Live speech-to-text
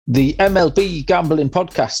The MLB Gambling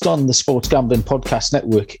Podcast on the Sports Gambling Podcast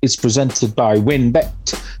Network is presented by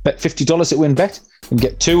WynnBET. Bet $50 at WynnBET and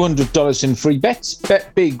get $200 in free bets.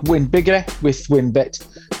 Bet big, win bigger with WynnBET.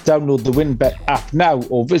 Download the WynnBET app now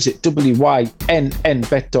or visit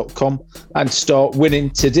wynnbet.com and start winning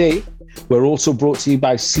today. We're also brought to you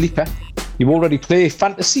by Sleeper. You already play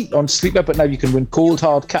fantasy on Sleeper, but now you can win cold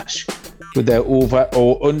hard cash with their over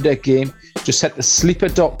or under game. Just head to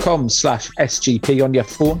sleeper.com/SGP on your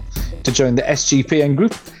phone to join the SGPN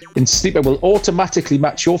group. And Sleeper will automatically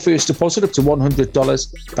match your first deposit up to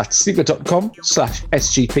 $100. That's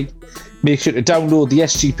sleeper.com/SGP. Make sure to download the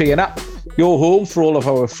SGPN app, your home for all of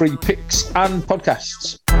our free picks and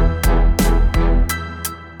podcasts.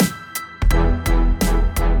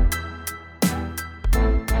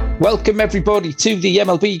 Welcome everybody to the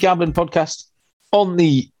MLB Gambling Podcast on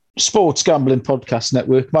the Sports Gambling Podcast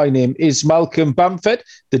Network. My name is Malcolm Bamford.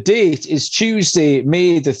 The date is Tuesday,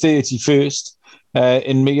 May the 31st.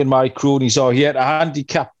 And me and my cronies are here to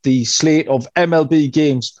handicap the slate of MLB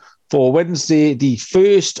games for Wednesday, the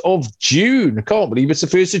 1st of June. I can't believe it's the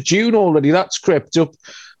 1st of June already. That's crept up.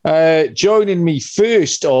 Joining me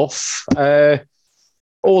first off,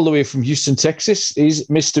 all the way from Houston, Texas, is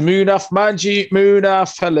Mr. Munaf Manji.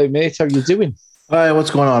 Munaf, hello, mate. How you doing? Hey,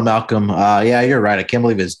 what's going on, Malcolm? Yeah, you're right. I can't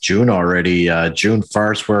believe it's June already. June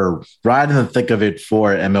 1st. We're right in the thick of it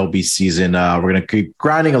for MLB season. We're going to keep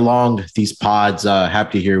grinding along these pods.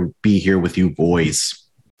 Happy to be here with you boys.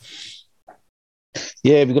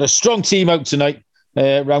 Yeah, we've got a strong team out tonight,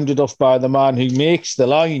 rounded off by the man who makes the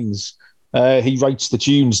lines. He writes the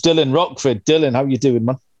tunes, Dylan Rockford. Dylan, how you doing,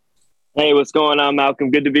 man? Hey, what's going on,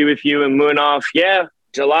 Malcolm? Good to be with you and Munaf. Yeah,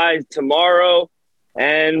 July tomorrow.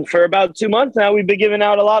 And for about 2 months now, we've been giving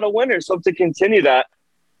out a lot of winners. Hope to continue that.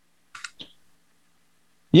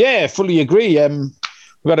 Yeah, fully agree. We've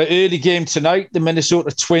got an early game tonight. The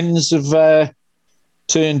Minnesota Twins have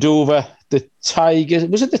turned over the Tigers.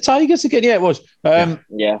 Was it the Tigers again? Yeah, it was.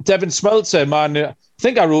 Yeah. Devin Smeltzer, man. I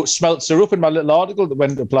think I wrote Smeltzer up in my little article that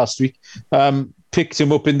went up last week. Picked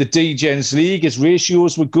him up in the D-Gens League. His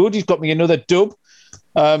ratios were good. He's got me another dub.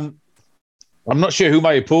 I'm not sure who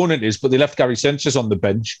my opponent is, but they left Gary Sanchez on the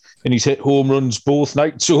bench and he's hit home runs both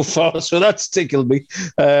nights so far. So that's tickled me.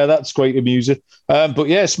 That's quite amusing. But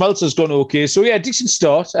yeah, Smeltzer's gone okay. So yeah, decent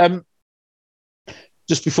start.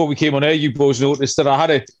 Just before we came on air, you both noticed that I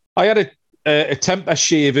had a temper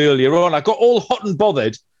shave earlier on. I got all hot and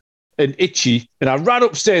bothered and itchy and I ran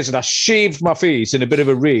upstairs and I shaved my face in a bit of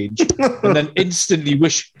a rage and then instantly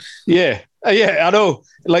I know,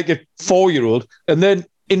 like a 4-year-old, and then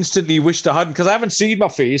instantly wished I hadn't, because I haven't seen my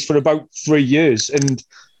face for about 3 years, and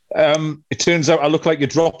it turns out I look like a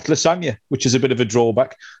dropped lasagna, which is a bit of a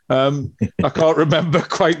drawback. I can't remember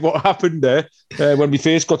quite what happened there when my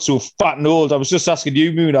face got so fat and old. I was just asking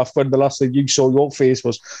you, Munaf, when the last time you saw your face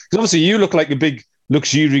was, because obviously you look like a big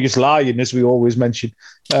luxurious lion, as we always mention.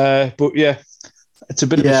 But yeah, it's a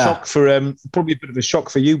bit of a shock for probably a bit of a shock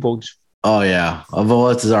for you boys. Oh yeah,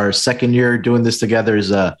 although this is our second year doing this together,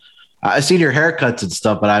 I've seen your haircuts and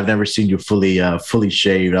stuff, but I've never seen you fully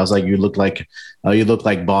shaved. I was like, you look like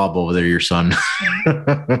Bob over there, your son.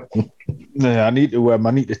 Yeah, I need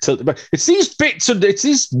to tilt it back. It's these bits, and it's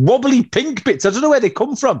these wobbly pink bits. I don't know where they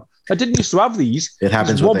come from. I didn't used to have these. It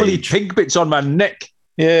happens these with wobbly age. Pink bits on my neck.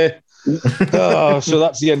 Yeah. So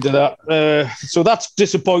that's the end of that. So that's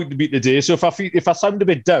disappointing me today. So if I sound a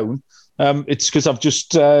bit down, it's because I've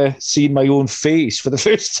just seen my own face for the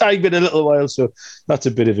first time in a little while, so that's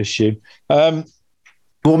a bit of a shame. Well,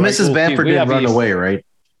 Mrs. Bamford didn't run away, right?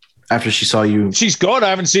 After she saw you. She's gone. I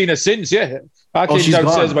haven't seen her since, yeah. I came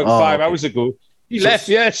downstairs about 5 hours ago. She left,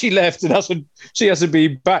 and she hasn't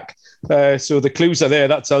been back. So the clues are there.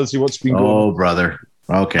 That tells you what's been going on. Oh, brother.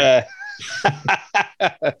 Okay.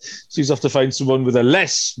 She's off to find someone with a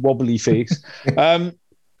less wobbly face.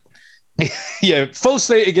 Yeah, full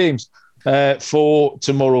slate of games for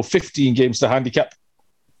tomorrow. 15 games to handicap.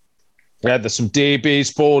 There's some day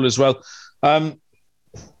baseball as well.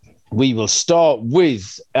 We will start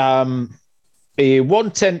with a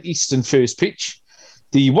 1:10 Eastern first pitch.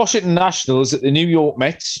 The Washington Nationals at the New York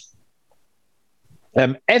Mets.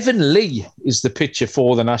 Evan Lee is the pitcher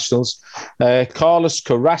for the Nationals. Carlos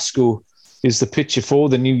Carrasco is the pitcher for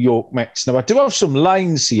the New York Mets. Now, I do have some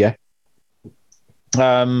lines here.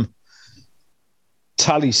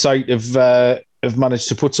 Tally site have managed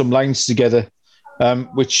to put some lines together,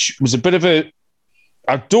 which was a bit of a...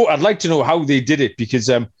 I'd like to know how they did it, because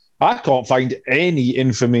I can't find any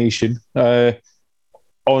information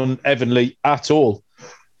on Evan Lee at all.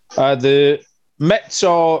 The Mets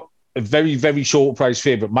are a very, very short price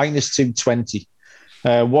favourite, -220.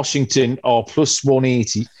 Washington are plus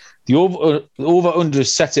 180. The over-under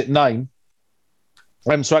is set at 9.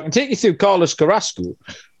 So I can take you through Carlos Carrasco,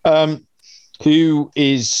 who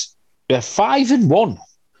is 5-1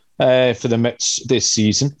 for the Mets this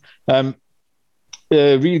season.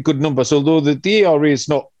 Really good numbers, although the ERA is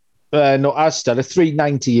not as stellar,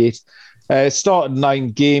 3.98. Started 9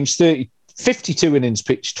 games, 52 innings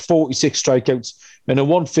pitched, 46 strikeouts, and a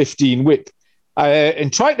 115 whip.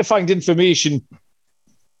 And trying to find information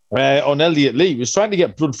on Elliot Lee, was trying to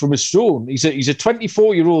get blood from his stone. He's a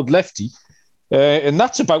 24-year-old lefty, and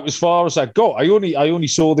that's about as far as I got. I only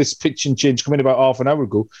saw this pitch and change come in about half an hour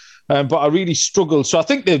ago, but I really struggled. So I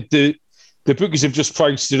think the bookies have just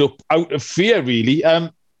priced it up out of fear, really.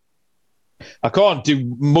 I can't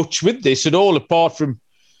do much with this at all, apart from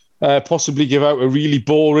possibly give out a really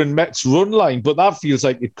boring Mets run line, but that feels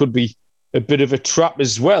like it could be a bit of a trap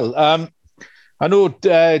as well. I know,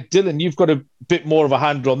 Dylan, you've got a bit more of a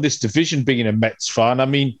handle on this division, being a Mets fan. I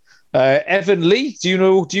mean, Evan Lee, do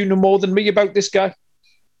you know more than me about this guy?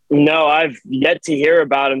 No, I've yet to hear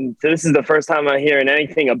about him. This is the first time I'm hearing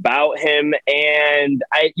anything about him. And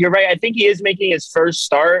you're right. I think he is making his first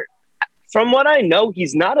start. From what I know,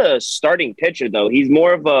 he's not a starting pitcher, though. He's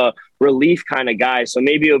more of a relief kind of guy. So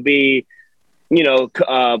maybe it'll be,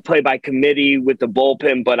 play by committee with the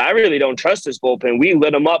bullpen. But I really don't trust this bullpen. We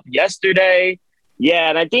lit him up yesterday. Yeah,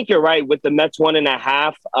 and I think you're right with the Mets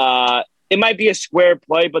 1.5. It might be a square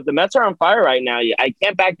play, but the Mets are on fire right now. I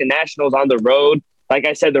can't back the Nationals on the road. Like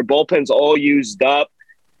I said, their bullpen's all used up.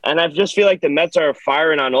 And I just feel like the Mets are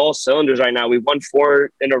firing on all cylinders right now. We've won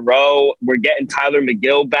 4 in a row. We're getting Tyler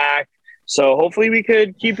McGill back. So hopefully we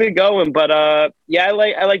could keep it going. But, I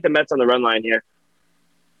like the Mets on the run line here.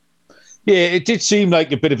 Yeah, it did seem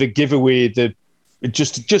like a bit of a giveaway.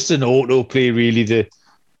 Just an auto play, really,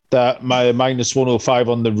 that my minus 105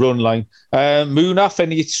 on the run line. Munaf,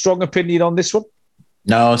 any strong opinion on this one?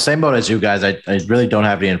 No, same boat as you guys. I really don't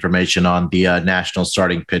have any information on the national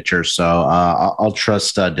starting pitcher, so I'll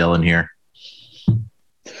trust Dylan here.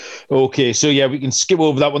 Okay, so yeah, we can skip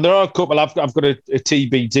over that one. There are a couple. I've got a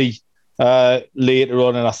TBD later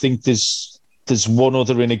on, and I think there's one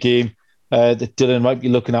other in a game that Dylan might be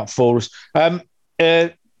looking at for us.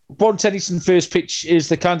 One Tennyson first pitch is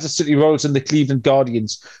the Kansas City Royals and the Cleveland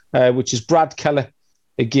Guardians, which is Brad Keller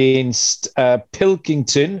against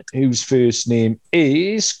Pilkington, whose first name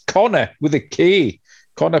is Connor with a K.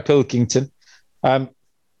 Connor Pilkington.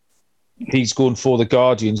 He's going for the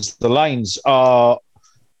Guardians. The lines are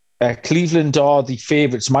Cleveland are the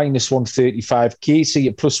favourites, minus 135. KC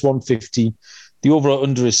at plus 115. The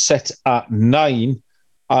over-under is set at 9.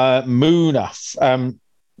 Munaf,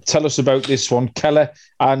 tell us about this one. Keller,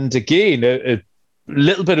 and again, a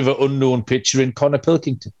little bit of an unknown pitcher in Connor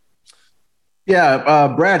Pilkington.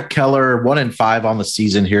 Yeah, Brad Keller, 1-5 on the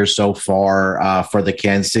season here so far for the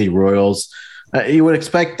Kansas City Royals. You would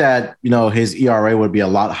expect that, his ERA would be a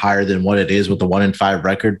lot higher than what it is with the 1-5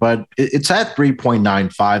 record, but it's at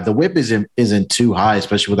 3.95. The whip isn't too high,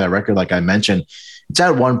 especially with that record, like I mentioned. It's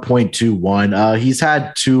at 1.21. He's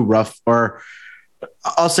had 2 rough, or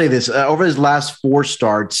I'll say this, over his last 4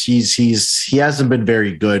 starts, he hasn't been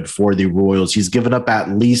very good for the Royals. He's given up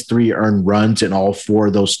at least 3 earned runs in all 4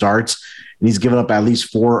 of those starts, and he's given up at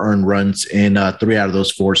least 4 earned runs in 3 out of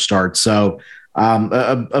those 4 starts. So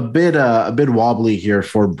a bit wobbly here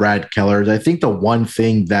for Brad Keller. I think the one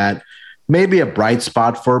thing that may be a bright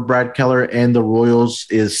spot for Brad Keller and the Royals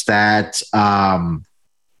is that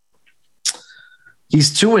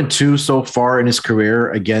he's 2-2 so far in his career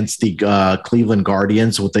against the Cleveland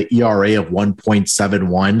Guardians with the ERA of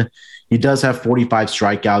 1.71. He does have 45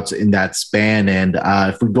 strikeouts in that span. And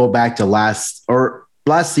if we go back to last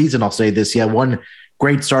season, I'll say this, he had 1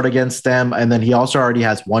 great start against them. And then he also already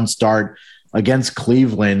has 1 start against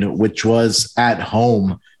Cleveland, which was at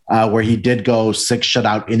home, where he did go 6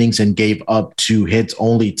 shutout innings and gave up 2 hits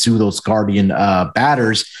only to those Guardian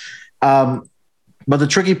batters. But the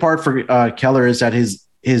tricky part for Keller is that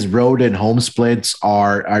his road and home splits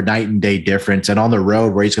are night and day difference. And on the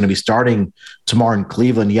road, where he's going to be starting tomorrow in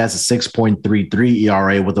Cleveland, he has a 6.33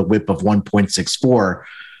 ERA with a whip of 1.64.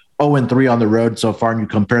 0-3 on the road so far, and you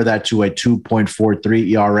compare that to a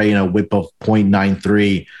 2.43 ERA and a whip of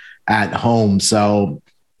 0.93 at home. So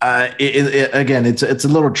again, it's a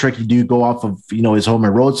little tricky. Do you go off of his home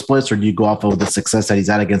and road splits, or do you go off of the success that he's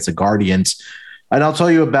had against the Guardians? And I'll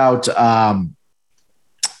tell you about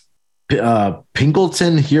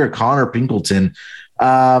Pinkleton here, Connor Pinkleton.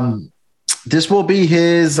 This will be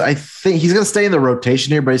his. I think he's going to stay in the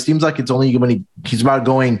rotation here, but it seems like it's only when he's about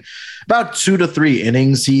going about 2 to 3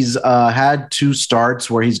 innings. He's had 2 starts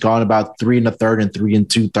where he's gone about 3 1/3 and 3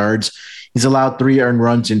 2/3. He's allowed 3 earned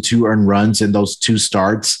runs and 2 earned runs in those 2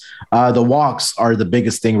 starts. The walks are the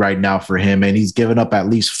biggest thing right now for him, and he's given up at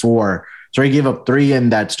least 4. So he gave up 3 in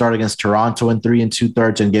that start against Toronto and 3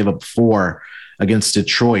 2/3, and gave up 4 against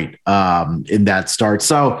Detroit in that start.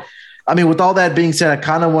 So, I mean, with all that being said, I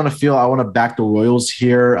kind of want to back the Royals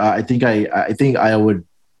here. I think I would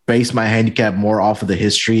base my handicap more off of the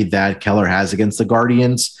history that Keller has against the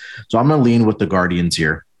Guardians. So I'm going to lean with the Guardians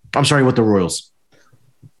here. I'm sorry, with the Royals.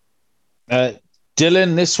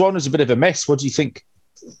 Dylan, this one was a bit of a mess. What do you think?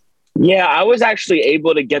 Yeah, I was actually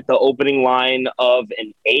able to get the opening line of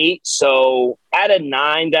an 8. So at a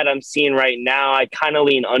 9 that I'm seeing right now, I kind of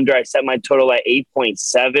lean under. I set my total at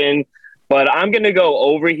 8.7. But I'm going to go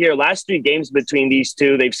over here. Last 3 games between these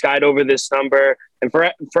two, they've skied over this number. And for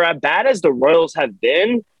as bad as the Royals have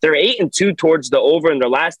been, they're 8-2 towards the over in their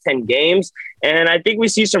last 10 games. And I think we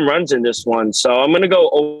see some runs in this one. So I'm going to go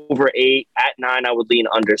over 8. At 9, I would lean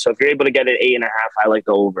under. So if you're able to get it 8.5, I like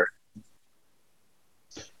the over.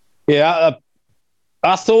 Yeah,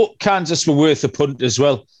 I thought Kansas were worth a punt as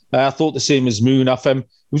well. I thought the same as Munaf. It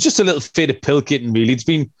was just a little fade of Pilkington, really. It's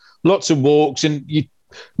been lots of walks and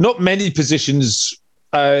not many positions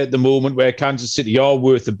at the moment where Kansas City are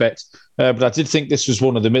worth a bet. But I did think this was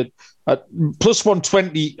one of them. Plus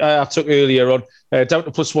 120 I took earlier on, down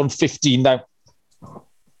to plus 115 now.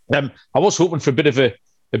 I was hoping for a bit of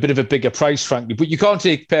a bigger price, frankly, but you can't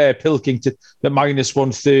take Pilkington at minus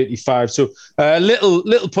 135. So a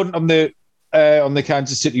little punt on the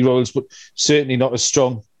Kansas City Royals, but certainly not a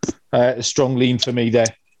strong lean for me there.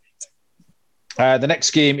 The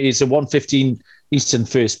next game is a 1:15 Eastern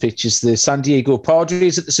first pitch. Is the San Diego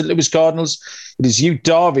Padres at the St. Louis Cardinals. It is Yu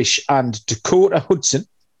Darvish and Dakota Hudson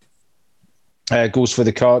goes for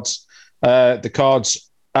the Cards. The Cards.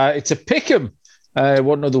 It's a pick'em.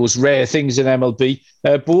 One of those rare things in MLB.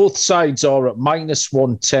 Both sides are at minus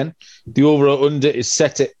 110. The over or under is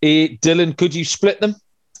set at 8. Dylan, could you split them?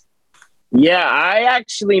 Yeah, I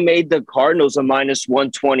actually made the Cardinals a minus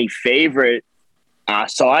 120 favorite.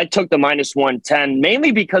 So I took the minus 110,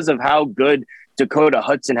 mainly because of how good Dakota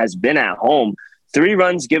Hudson has been at home. 3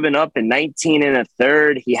 runs given up in 19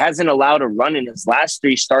 1/3. He hasn't allowed a run in his last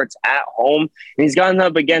 3 starts at home. And he's gotten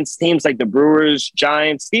up against teams like the Brewers,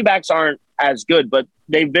 Giants. D-backs aren't as good, but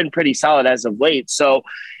they've been pretty solid as of late. So,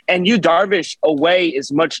 and Yu Darvish away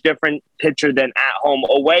is much different pitcher than at home.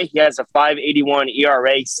 Away, he has a 5.81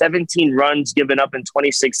 ERA, 17 runs given up in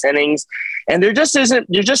 26 innings. And there just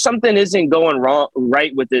something isn't going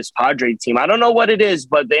right with this Padre team. I don't know what it is,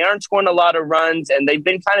 but they aren't scoring a lot of runs and they've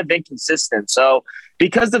been kind of inconsistent. So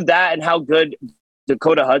because of that and how good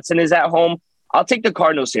Dakota Hudson is at home, I'll take the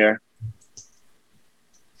Cardinals here.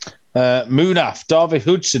 Munaf, Darvish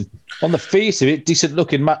Hudson, on the face of it, decent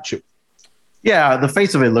looking matchup. Yeah, the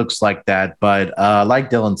face of it looks like that. But like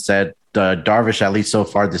Dylan said, Darvish, at least so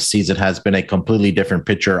far this season, has been a completely different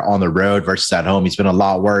pitcher on the road versus at home. He's been a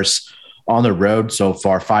lot worse on the road so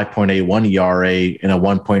far, 5.81 ERA and a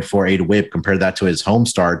 1.48 whip. Compare that to his home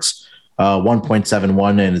starts,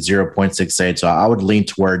 1.71 and 0.68. So I would lean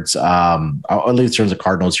towards the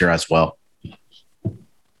Cardinals here as well.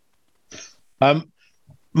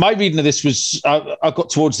 My reading of this was I got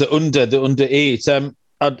towards the under 8.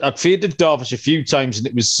 I'd faded Darvish a few times, and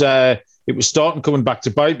it was starting coming back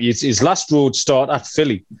to bite me. His last road start at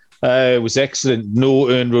Philly was excellent. No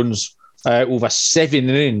earned runs over 7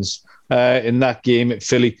 innings in that game at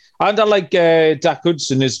Philly. And I like Dak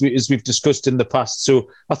Hudson, as we've discussed in the past. So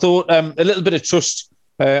I thought a little bit of trust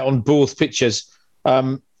on both pitchers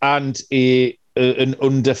and an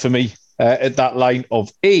under for me at that line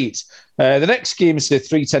of 8. The next game is the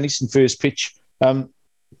 3:10 Eastern first pitch.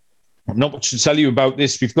 Not much to tell you about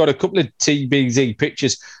this. We've got a couple of TBD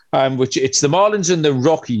pitches, which it's the Marlins and the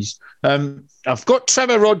Rockies. I've got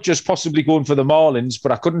Trevor Rogers possibly going for the Marlins,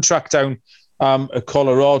 but I couldn't track down a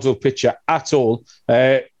Colorado pitcher at all.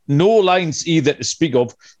 No lines either to speak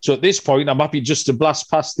of. So at this point, I'm happy just to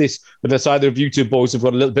blast past this, unless either of you two boys have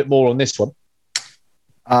got a little bit more on this one.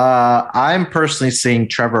 I'm personally seeing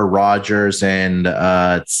Trevor Rogers and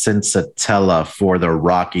Sensatella for the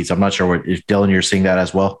Rockies. I'm not sure if Dylan, you're seeing that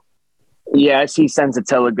as well. Yeah, I see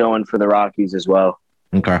Sensatella going for the Rockies as well.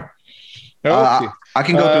 Okay. I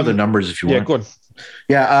can go through the numbers if you want. Yeah, go on.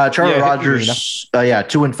 Yeah, Trevor Yeah, Rogers,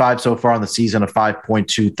 2-5 so far on the season, a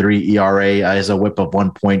 5.23 ERA, is a whip of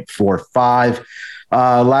 1.45.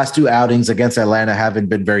 Last two outings against Atlanta haven't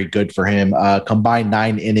been very good for him. Combined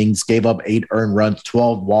 9 innings, gave up 8 earned runs,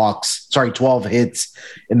 12 hits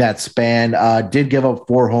in that span. Did give up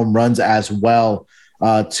 4 home runs as well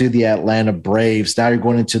to the Atlanta Braves. Now you're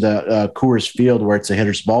going into the Coors Field where it's a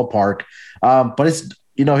hitter's ballpark. But it's,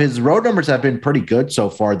 his road numbers have been pretty good so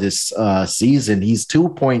far this season. He's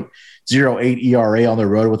 2.08 ERA on the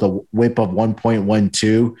road with a whip of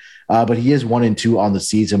 1.12. But he is 1-2 on the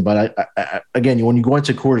season. But again, when you go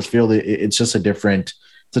into Coors Field, it's just a different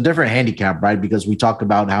handicap, right? Because we talked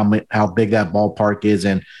about how big that ballpark is,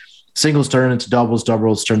 and singles turn into doubles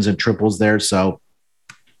turns into triples there. So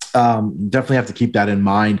definitely have to keep that in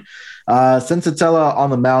mind. Senzatela on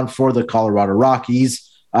the mound for the Colorado Rockies.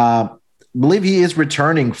 Believe he is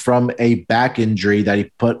returning from a back injury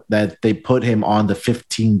that they put him on the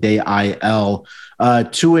 15-day IL.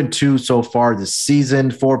 2-2 so far this season,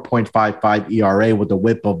 4.55 ERA with a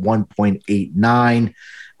whip of 1.89.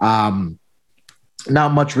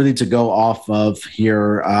 Not much really to go off of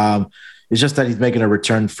here. It's just that he's making a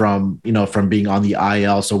return from being on the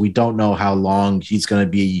IL, so we don't know how long he's going to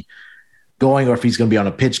be going, or if he's going to be on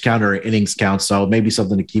a pitch count or innings count. So maybe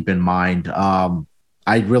something to keep in mind.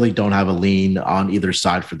 I really don't have a lean on either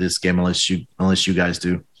side for this game unless you guys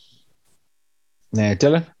do. Yeah,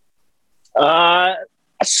 Dylan? A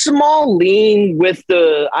small lean with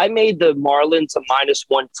I made the Marlins a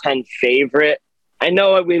 -110 favorite. I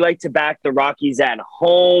know we like to back the Rockies at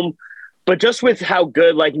home, but just with how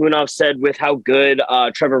good, like Munaf said, with how good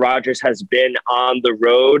Trevor Rogers has been on the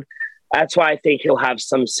road, that's why I think he'll have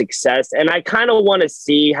some success. And I kind of want to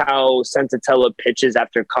see how Senzatela pitches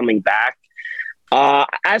after coming back.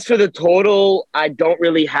 As for the total, I don't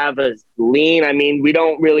really have a lean. I mean, we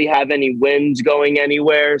don't really have any wins going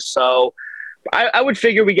anywhere. So I would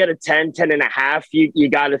figure we get a 10.5. You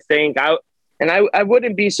got to think. I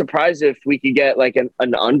wouldn't be surprised if we could get like an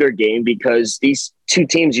under game, because these two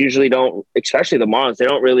teams usually don't, especially the Marlins, they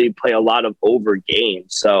don't really play a lot of over games.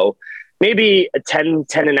 So maybe a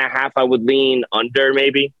 10.5, I would lean under,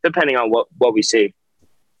 maybe, depending on what we see.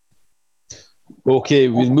 Okay,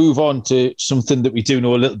 we'll move on to something that we do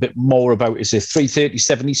know a little bit more about. Is a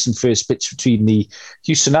 3:37 Eastern first pitch between the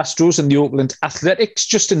Houston Astros and the Oakland Athletics.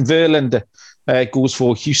 Justin Verlander goes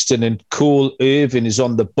for Houston, and Cole Irvin is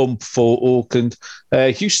on the bump for Oakland.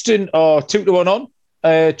 Houston are 2-1 on,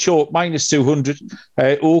 chalk -200.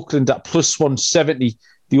 Oakland at +170.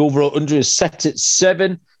 The overall under is set at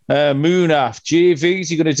 7. Munaf, JV, is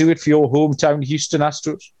he going to do it for your hometown Houston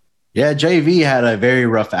Astros? Yeah, JV had a very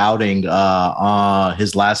rough outing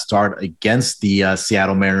his last start against the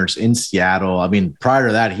Seattle Mariners in Seattle. I mean, prior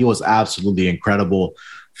to that, he was absolutely incredible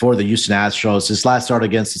for the Houston Astros. His last start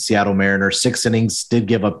against the Seattle Mariners, 6 innings, did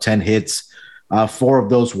give up 10 hits. 4 of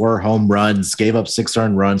those were home runs, gave up 6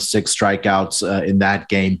 earned runs, 6 strikeouts in that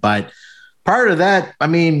game. But prior to that, I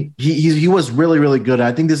mean, he was really, really good.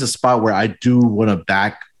 I think this is a spot where I do want to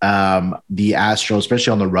back the Astros,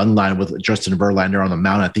 especially on the run line with Justin Verlander on the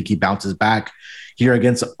mound. I think he bounces back here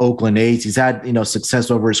against the Oakland A's. He's had, success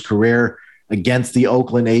over his career against the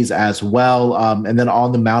Oakland A's as well. And then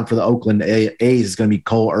on the mound for the Oakland A's is going to be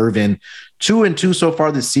Cole Irvin. 2-2 so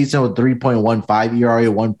far this season with 3.15 ERA,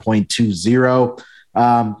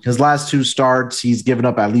 1.20. His last 2 starts, he's given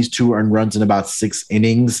up at least 2 earned runs in about 6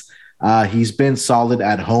 innings. He's been solid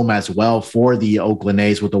at home as well for the Oakland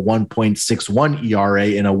A's with a 1.61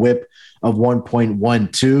 ERA and a whip of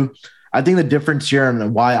 1.12. I think the difference here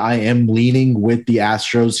and why I am leaning with the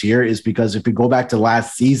Astros here is because if you go back to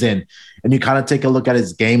last season and you kind of take a look at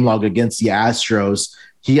his game log against the Astros,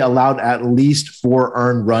 he allowed at least 4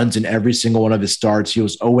 earned runs in every single one of his starts. He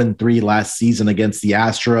was 0-3 last season against the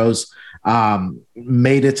Astros.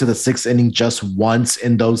 Made it to the 6th inning just once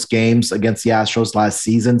in those games against the Astros last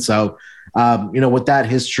season. So, with that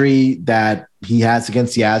history that he has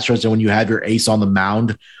against the Astros, and when you have your ace on the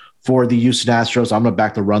mound for the Houston Astros, I'm going to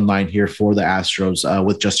back the run line here for the Astros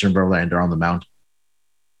with Justin Verlander on the mound.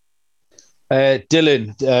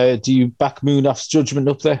 Dylan, do you back Munaf's judgment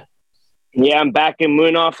up there? Yeah, I'm backing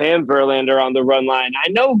Munaf and Verlander on the run line. I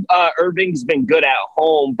know Irving's been good at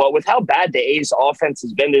home, but with how bad the A's offense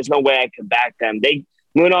has been, there's no way I could back them.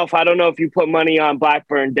 Munaf, I don't know if you put money on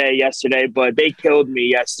Blackburn Day yesterday, but they killed me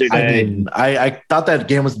yesterday. I mean, I thought that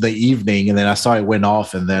game was in the evening, and then I saw it went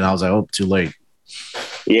off, and then I was like, oh, too late.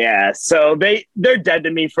 Yeah, so they're dead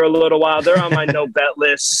to me for a little while. They're on my no-bet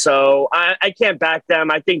list, so I can't back them.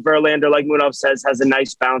 I think Verlander, like Munaf says, has a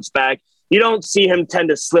nice bounce back. You don't see him tend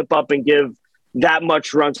to slip up and give that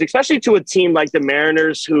much runs, especially to a team like the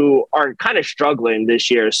Mariners who are kind of struggling this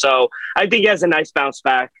year. So I think he has a nice bounce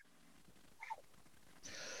back.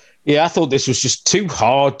 Yeah, I thought this was just too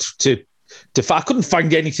hard to I couldn't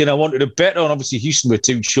find anything I wanted to bet on. Obviously, Houston were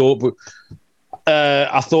too short, but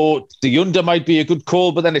I thought the under might be a good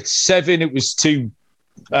call. But then at 7, it was too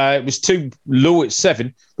low at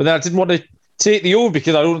 7. But then I didn't want to take the over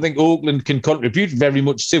because I don't think Oakland can contribute very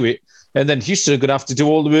much to it. And then Houston are going to have to do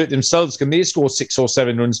all the work themselves. Can they score 6 or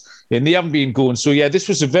 7 runs? And they haven't been going. So, yeah, this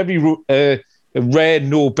was a very rare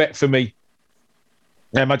no bet for me.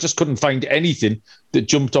 I just couldn't find anything that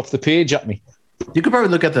jumped off the page at me. You could probably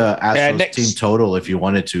look at the Astros team total if you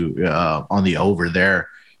wanted to on the over there.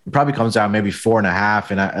 It probably comes out maybe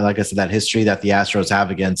 4.5. And like I said, that history that the Astros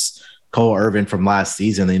have against Cole Irvin from last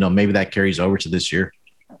season, maybe that carries over to this year.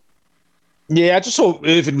 Yeah, I just thought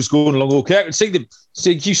Irvin was going along okay. I could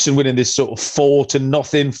see Houston winning this sort of 4-0,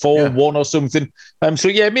 4-1 or something. So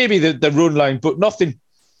yeah, maybe the run line, but nothing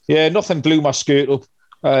blew my skirt up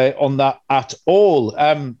on that at all.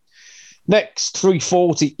 Next,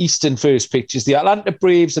 3:40 Eastern first pitch is the Atlanta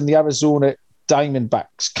Braves and the Arizona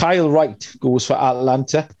Diamondbacks. Kyle Wright goes for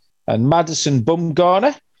Atlanta, and Madison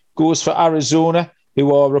Bumgarner goes for Arizona,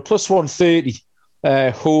 who are a plus 130.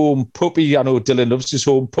 Home puppy. I know Dylan loves his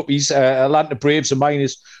home puppies. Atlanta Braves are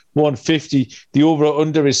minus 150. The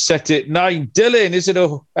over/under is set at 9. Dylan, is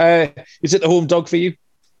it the home dog for you?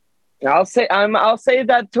 I'll say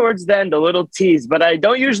that towards the end, a little tease, but I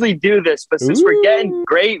don't usually do this. But since we're getting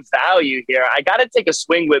great value here, I got to take a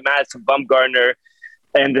swing with Madison Bumgarner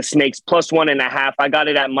and the Snakes plus 1.5. I got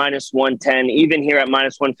it at minus 110. Even here at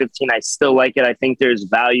minus 115, I still like it. I think there's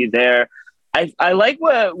value there. I like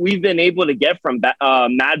what we've been able to get from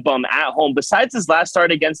Mad Bum at home. Besides his last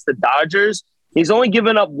start against the Dodgers, he's only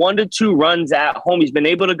given up 1 to 2 runs at home. He's been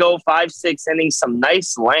able to go 5-6 innings, some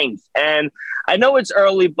nice length. And I know it's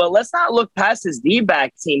early, but let's not look past his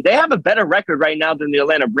D-back team. They have a better record right now than the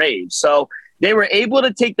Atlanta Braves. So they were able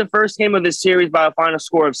to take the first game of the series by a final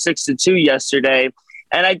score of 6-2 yesterday.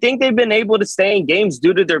 And I think they've been able to stay in games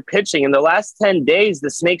due to their pitching. In the last 10 days, the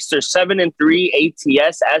Snakes are 7-3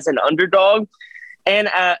 ATS as an underdog. And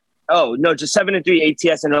just 7-3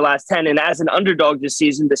 ATS in their last 10. And as an underdog this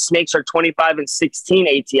season, the Snakes are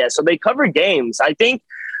 25-16 ATS. So they cover games. I think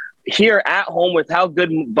here at home with how good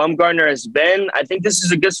Bumgarner has been, I think this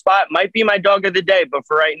is a good spot. Might be my dog of the day, but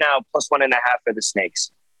for right now, plus 1.5 for the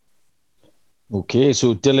Snakes. Okay,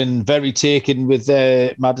 so Dylan very taken with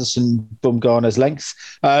Madison Bumgarner's length.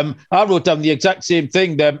 I wrote down the exact same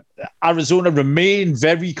thing. Arizona remain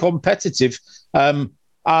very competitive and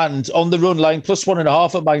on the run line, plus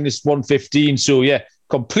 1.5 at minus 115. So, yeah,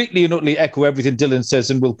 completely and utterly echo everything Dylan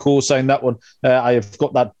says and will co-sign that one. I have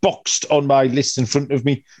got that boxed on my list in front of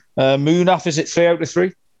me. Munaf, is it fair out of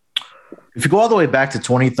 3? If you go all the way back to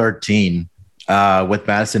 2013 with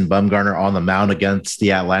Madison Bumgarner on the mound against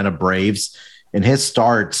the Atlanta Braves, in his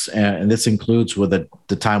starts, and this includes with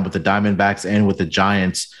the time with the Diamondbacks and with the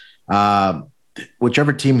Giants,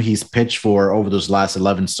 whichever team he's pitched for over those last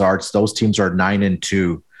 11 starts, those teams are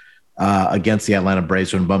 9-2 against the Atlanta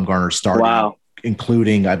Braves when Bumgarner started,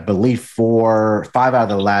 including, I believe, 5 out of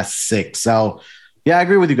the last 6. So, yeah, I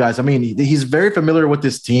agree with you guys. I mean, he's very familiar with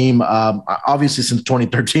this team. Obviously, since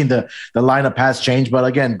 2013, the lineup has changed. But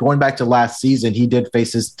again, going back to last season, he did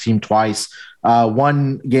face his team twice.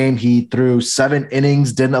 One game he threw 7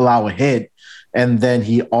 innings, didn't allow a hit. And then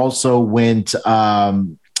he also went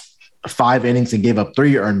 5 innings and gave up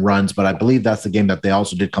 3 earned runs. But I believe that's the game that they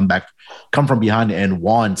also did come from behind and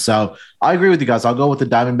won. So I agree with you guys. I'll go with the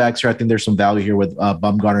Diamondbacks here. I think there's some value here with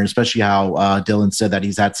Bumgarner, especially how Dylan said that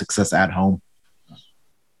he's had success at home.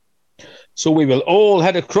 So we will all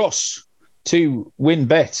head across to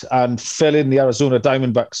WinBet and fill in the Arizona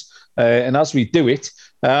Diamondbacks. And as we do it,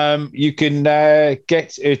 you can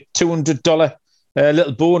get a $200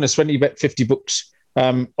 little bonus when you bet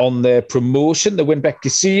 $50 on their promotion. The WinBet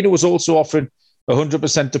Casino was also offering a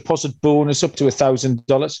 100% deposit bonus up to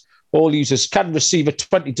 $1,000. All users can receive a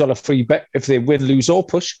 $20 free bet if they win, lose, or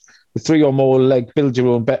push. With 3 or more leg build your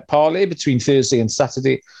own bet parlay between Thursday and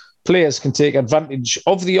Saturday. Players can take advantage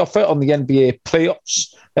of the offer on the NBA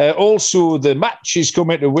playoffs. Also, the match is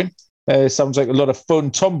coming to win. Sounds like a lot of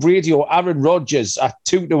fun. Tom Brady or Aaron Rodgers at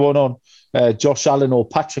 2-1 on. Josh Allen or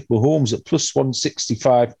Patrick Mahomes at plus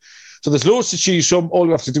 165. So there's loads to choose from. All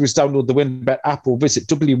you have to do is download the WinBet app or visit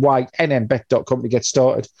wynnbet.com to get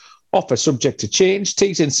started. Offer subject to change.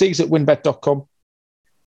 T's and C's at winbet.com.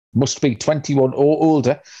 Must be 21 or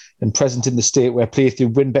older and present in the state where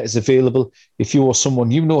playthrough WinBet is available. If you or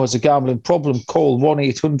someone you know has a gambling problem, call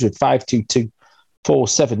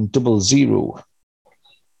 1-800-522-4700.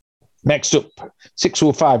 Next up,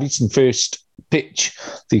 6:05 Eastern first pitch.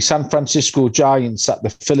 The San Francisco Giants at the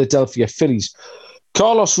Philadelphia Phillies.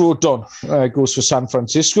 Carlos Rodon goes for San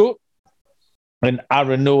Francisco, and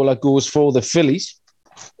Aaron Nola goes for the Phillies.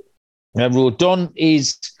 Rodon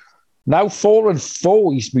is now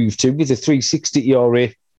 4-4. He's moved to with a 3.60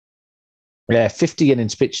 ERA, 50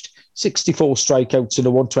 innings pitched, 64 strikeouts, and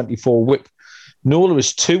a 124 WHIP. Nola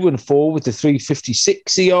is 2-4 with a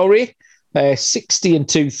 3.56 ERA, 60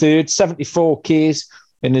 2/3, 74 Ks,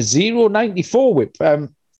 and a 0.94 WHIP.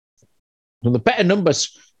 The better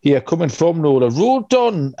numbers here coming from Nola.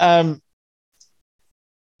 Rodon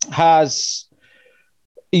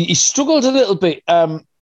he struggled a little bit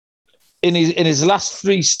in his last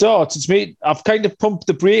three starts. I've kind of pumped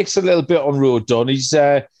the brakes a little bit on Rodon.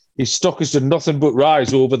 His stock has done nothing but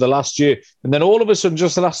rise over the last year, and then all of a sudden,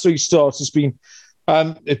 just the last three starts it's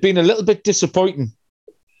been a little bit disappointing.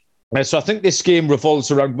 So I think this game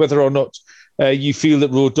revolves around whether or not you feel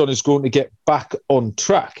that Rodon is going to get back on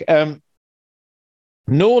track.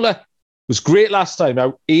 Nola was great last time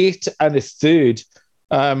out, 8 1/3,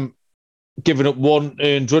 giving up one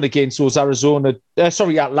earned run against those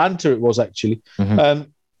Atlanta it was actually. Mm-hmm.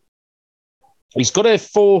 He's got a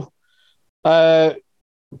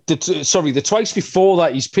the twice before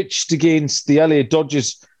that he's pitched against the LA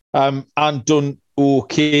Dodgers and done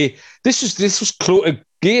okay. This was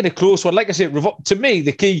again a close one. Like I said, to me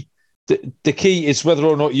the key is whether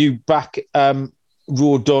or not you back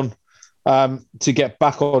Rodon to get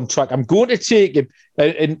back on track. I'm going to take him,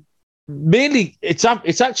 and mainly it's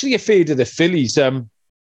actually a fade of the Phillies.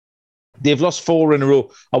 They've lost 4 in a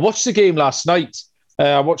row. I watched the game last night.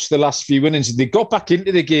 I watched the last few innings, and they got back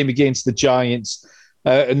into the game against the Giants,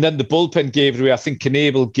 and then the bullpen gave it away. I think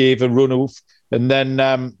Knebel gave a run off, and then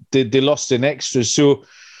they lost in extras. So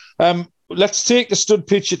let's take the stud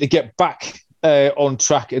pitcher to get back on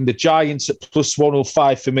track, and the Giants at plus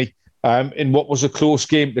 105 for me in what was a close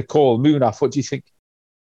game to call. Munaf, what do you think?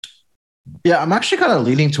 Yeah, I'm actually kind of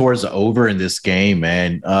leaning towards the over in this game.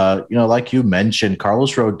 And, like you mentioned,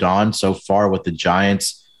 Carlos Rodon so far with the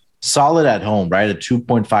Giants, solid at home, right? A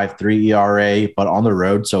 2.53 ERA, but on the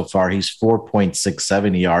road so far, he's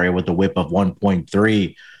 4.67 ERA with a whip of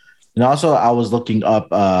 1.3. And also, I was looking up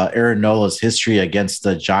Aaron Nola's history against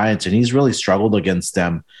the Giants, and he's really struggled against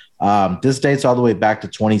them. This dates all the way back to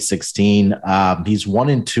 2016. He's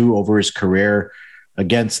 1-2 over his career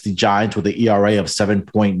against the Giants with an ERA of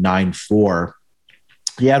 7.94.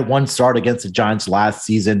 He had one start against the Giants last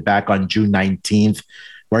season back on June 19th,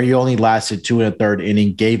 where he only lasted 2 1/3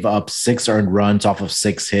 inning, gave up 6 earned runs off of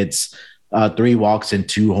 6 hits, 3 walks and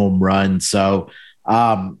 2 home runs. So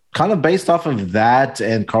kind of based off of that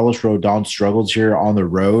and Carlos Rodon's struggles here on the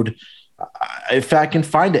road, if I can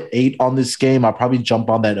find an 8 on this game, I'll probably jump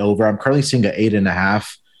on that over. I'm currently seeing an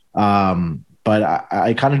 8.5, but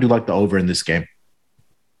I kind of do like the over in this game.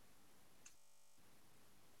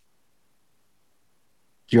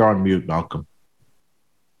 You're on mute, Malcolm.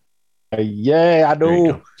 Yeah, I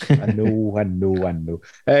know. I know.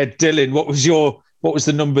 Dylan, what was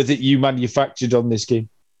the number that you manufactured on this game?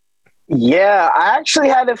 Yeah, I actually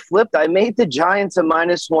had it flipped. I made the Giants a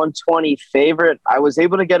minus 120 favorite. I was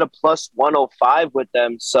able to get a plus 105 with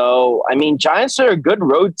them. So, I mean, Giants are a good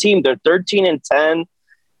road team. They're 13-10.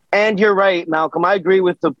 And you're right, Malcolm. I agree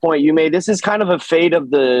with the point you made. This is kind of a fate of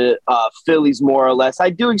the Phillies, more or less. I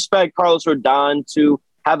do expect Carlos Rodon to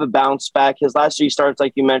have a bounce back. His last 3 starts,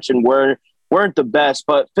 like you mentioned, weren't the best.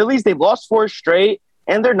 But Phillies, they've lost 4 straight,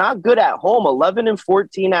 and they're not good at home,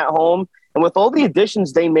 11-14 at home. And with all the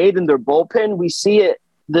additions they made in their bullpen, we've seen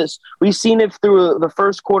it through the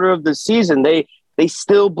first quarter of the season. They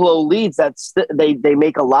still blow leads. They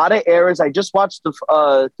make a lot of errors. I just watched the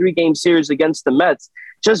 3-game series against the Mets.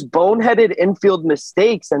 Just boneheaded infield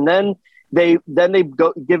mistakes, and then they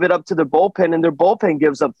go give it up to their bullpen, and their bullpen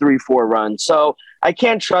gives up 3-4 runs. So I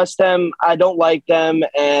can't trust them. I don't like them,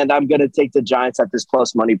 and I'm going to take the Giants at this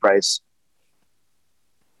plus money price.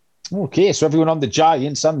 Okay, so everyone on the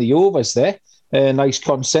Giants and the overs there. Nice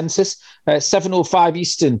consensus. 7:05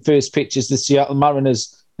 Eastern, first pitch is the Seattle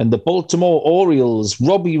Mariners and the Baltimore Orioles.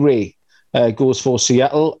 Robbie Ray goes for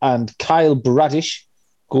Seattle, and Kyle Bradish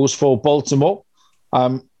goes for Baltimore.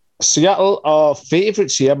 Seattle are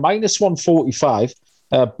favourites here, minus 145.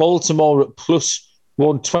 Baltimore at plus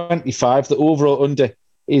 125. The overall under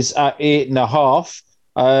is at 8.5.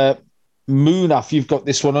 Munaf, you've got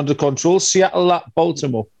this one under control. Seattle at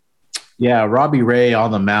Baltimore. Yeah, Robbie Ray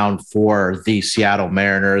on the mound for the Seattle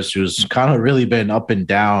Mariners, who's kind of really been up and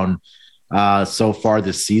down so far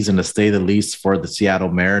this season, to say the least, for the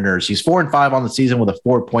Seattle Mariners. He's 4-5 on the season with a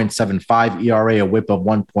 4.75 ERA, a whip of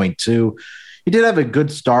 1.2. he did have a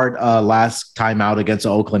good start last time out against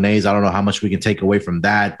the Oakland A's. I don't know how much we can take away from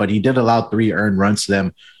that, but he did allow 3 earned runs to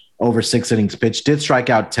them over 6 innings pitched. Did strike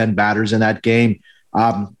out 10 batters in that game.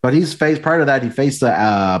 But he's faced, prior to that, he faced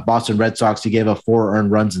the Boston Red Sox. He gave up 4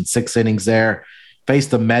 earned runs in 6 innings there.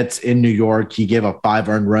 Faced the Mets in New York. He gave up 5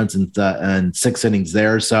 earned runs in 6 innings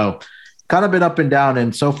there. So kind of been up and down.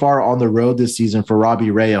 And so far on the road this season for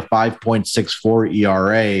Robbie Ray, a 5.64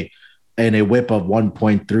 ERA and a whip of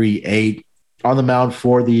 1.38. On the mound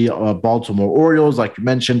for the Baltimore Orioles, like you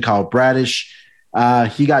mentioned, Kyle Bradish.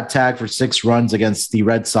 He got tagged for 6 runs against the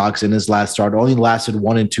Red Sox in his last start. Only lasted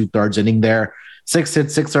 1 2/3 inning there. 6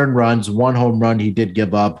 hits, 6 earned runs, 1 home run he did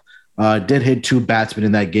give up. Did hit 2 batsmen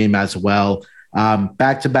in that game as well.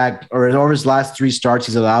 Back-to-back, or over his last 3 starts,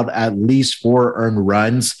 he's allowed at least 4 earned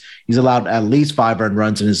runs. He's allowed at least 5 earned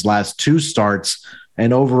runs in his last 2 starts.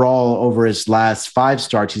 And overall, over his last 5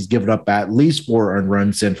 starts, he's given up at least 4 earned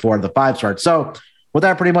runs in 4 of the 5 starts. So what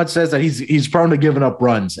that pretty much says that he's prone to giving up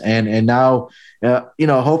runs. And now,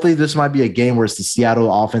 hopefully this might be a game where the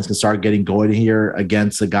Seattle offense can start getting going here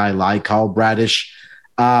against a guy like Kyle Bradish.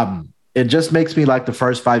 It just makes me like the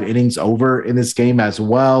first 5 innings over in this game as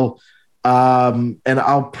well. And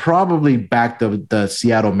I'll probably back the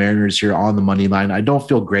Seattle Mariners here on the money line. I don't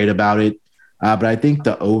feel great about it, but I think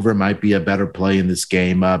the over might be a better play in this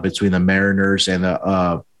game between the Mariners and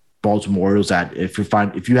the Baltimore Orioles.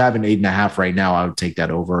 If you have an 8.5 right now, I would take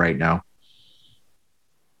that over right now.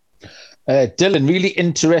 Dylan, really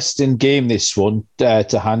interesting game this one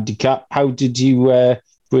to handicap. How did you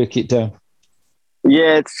break it down?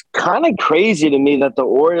 Yeah, it's kind of crazy to me that the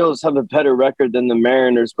Orioles have a better record than the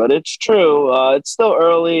Mariners, but it's true. It's still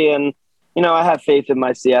early, and, I have faith in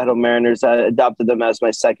my Seattle Mariners. I adopted them as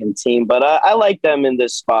my second team, but I like them in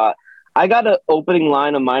this spot. I got an opening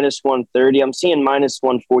line of -130. I'm seeing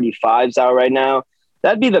 -145s out right now.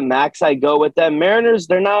 That'd be the max I go with them. Mariners,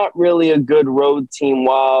 they're not really a good road team.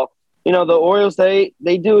 While, the Orioles, they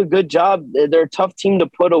do a good job. They're a tough team to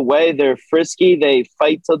put away. They're frisky. They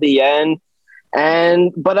fight till the end.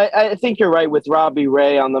 But I think you're right with Robbie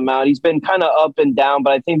Ray on the mound. He's been kind of up and down,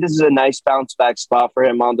 but I think this is a nice bounce back spot for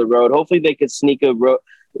him on the road. Hopefully they could sneak out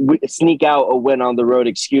a win on the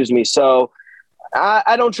road. So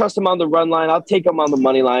I don't trust him on the run line. I'll take him on the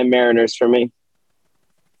money line. Mariners for me.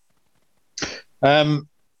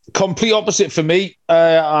 Complete opposite for me.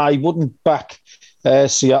 I wouldn't back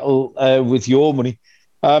Seattle with your money.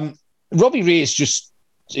 Robbie Ray is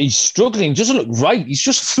he's struggling. Doesn't look right. He's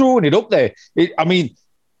just throwing it up there. It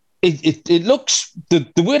looks,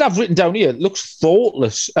 the word I've written down here, it looks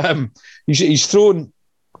thoughtless. He's throwing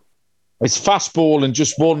his fastball and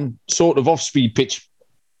just one sort of off-speed pitch.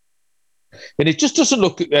 And it just doesn't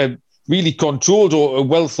look really controlled or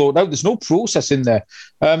well thought out. There's no process in there.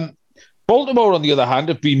 Baltimore, on the other hand,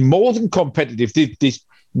 have been more than competitive. They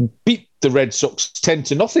beat the Red Sox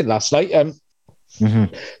 10-0 last night.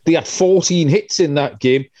 They had 14 hits in that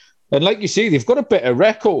game. And like you say, they've got a better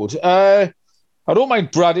record. I don't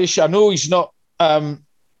mind Bradish. I know he's not a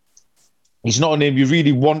name you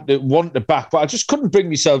really want to back, but I just couldn't bring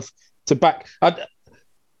myself to back. I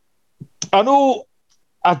know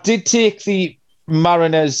I did take the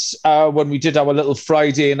Mariners when we did our little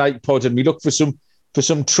Friday night pod, and we looked for some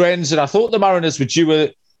trends, and I thought the Mariners were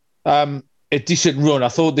due a decent run. I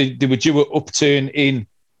thought they were due an upturn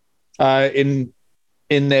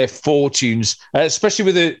in their fortunes, especially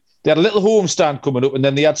with they had a little homestand coming up, and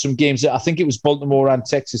then they had some games that I think it was Baltimore and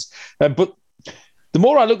Texas. But the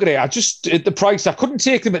more I look at it, at the price, I couldn't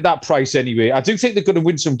take them at that price anyway. I do think they're going to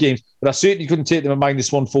win some games, but I certainly couldn't take them at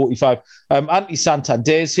 -145. Anthony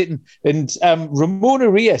Santander's hitting, and Ramon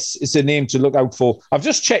Urias is the name to look out for. I've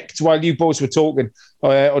just checked while you boys were talking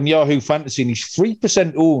on Yahoo Fantasy, and he's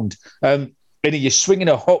 3% owned. And you're swinging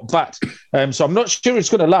a hot bat. So I'm not sure it's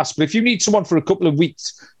going to last. But if you need someone for a couple of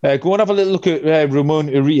weeks, go and have a little look at Ramon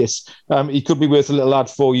Urias. He could be worth a little ad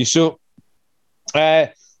for you. So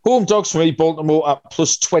home dogs for me, Baltimore at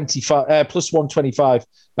 +125.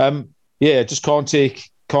 Just can't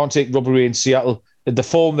take Robbie Ray in Seattle in the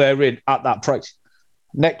form they're in at that price.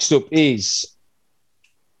 Next up is,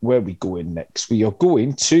 where are we going next? We are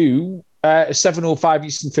going to 7:05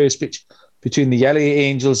 Eastern first pitch between the LA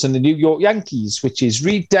Angels and the New York Yankees, which is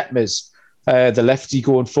Reed Detmers, the lefty,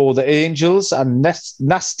 going for the Angels, and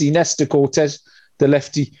Nasty Nestor Cortez, the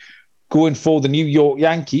lefty, going for the New York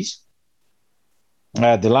Yankees.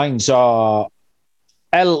 The lines are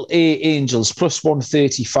LA Angels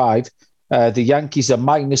 +135. The Yankees are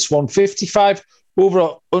 -155.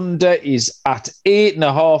 Over under is at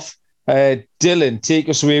 8.5. Dylan, take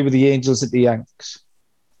us away with the Angels at the Yanks.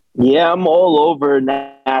 Yeah, I'm all over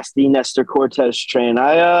nasty Nestor Cortez train.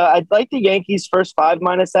 I'd like the Yankees first 5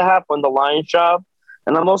 minus a half on the Lions job,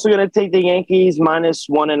 and I'm also going to take the Yankees minus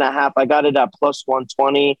 1.5. I got it at plus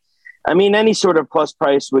 120. I mean, any sort of plus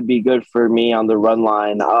price would be good for me on the run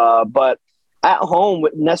line. But at home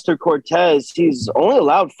with Nestor Cortez, he's only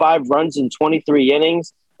allowed 5 runs in 23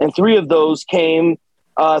 innings, and three of those 5,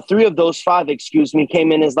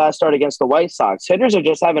 came in his last start against the White Sox. Hitters are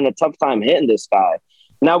just having a tough time hitting this guy.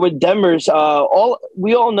 Now with Demers,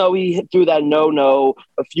 we all know he threw that no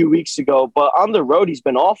a few weeks ago, but on the road he's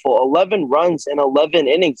been awful. 11 runs in 11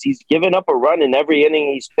 innings. He's given up a run in every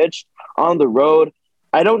inning he's pitched on the road.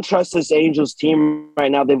 I don't trust this Angels team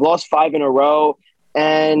right now. They've lost 5 in a row,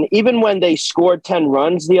 and even when they scored 10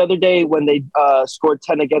 runs the other day, when they scored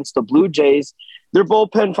 10 against the Blue Jays, their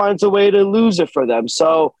bullpen finds a way to lose it for them.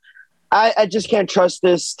 So I just can't trust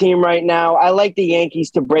this team right now. I like the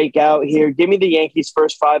Yankees to break out here. Give me the Yankees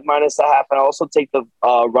first 5 minus a half, and I'll also take the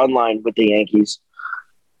run line with the Yankees.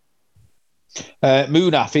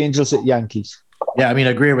 Munaf, Angels at Yankees. Yeah, I mean, I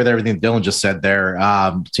agree with everything Dylan just said there.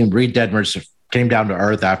 Team Reed Detmers came down to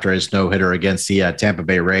earth after his no-hitter against the Tampa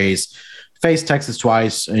Bay Rays. Faced Texas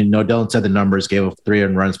twice, and Dylan said the numbers, gave up 3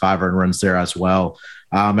 earned runs, 5 earned runs there as well.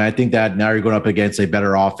 And I think that now you're going up against a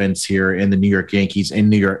better offense here in the New York Yankees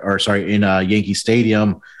in Yankee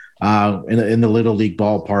Stadium, in the Little League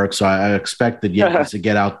ballpark. So I expect the Yankees to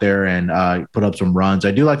get out there and put up some runs.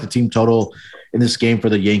 I do like the team total in this game for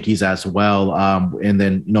the Yankees as well. And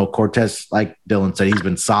then Cortez, like Dylan said, he's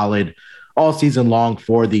been solid all season long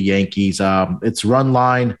for the Yankees. It's run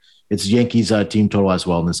line, it's Yankees team total as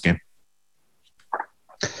well in this game.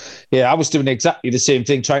 Yeah, I was doing exactly the same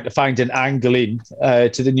thing, trying to find an angle in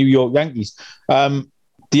to the New York Yankees. The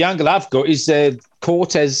angle I've got is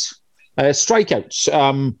Cortez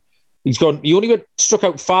strikeouts. He only struck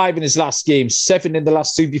out 5 in his last game, 7 in the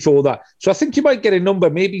last 2 before that. So I think you might get a number,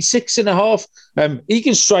 maybe 6.5. He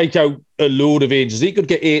can strike out a load of Angels. He could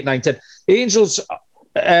get 8, 9, 10. Angels,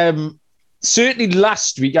 certainly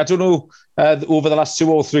last week, I don't know over the last 2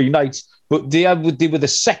 or 3 nights, but they were the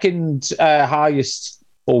second highest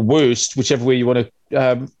or worst, whichever way you want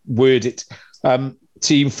to word it,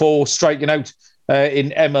 team for striking out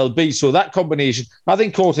in MLB. So that combination, I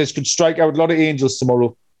think Cortez could strike out a lot of Angels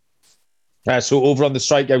tomorrow. So over on the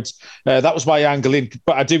strikeouts, that was my angle in.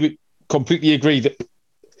 But I do completely agree that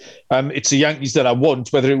it's the Yankees that I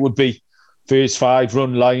want, whether it would be first 5,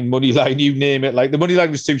 run line, money line, you name it. Like the money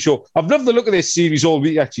line was too short. I've loved the look of this series all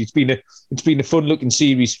week, actually. It's been a fun-looking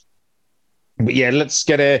series. But yeah, let's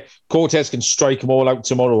get Cortez can strike them all out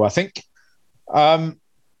tomorrow, I think.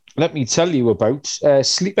 Let me tell you about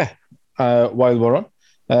Sleeper while we're on.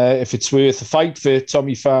 If it's worth a fight for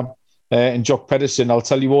Tommy Pham and Jock Pedersen, I'll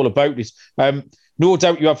tell you all about it. No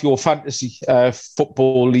doubt you have your fantasy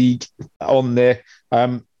football league on there.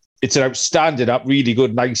 It's an outstanding app, really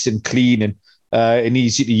good, nice and clean and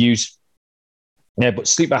easy to use. Yeah, but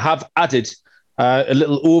Sleeper have added a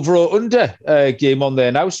little over or under game on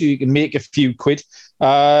there now, so you can make a few quid.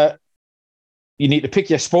 You need to pick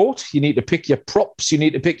your sport, you need to pick your props, you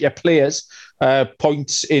need to pick your players,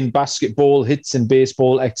 points in basketball, hits in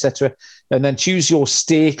baseball, etc. And then choose your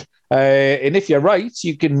stake. And if you're right,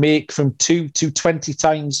 you can make from 2 to 20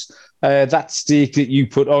 times that stake that you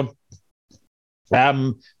put on.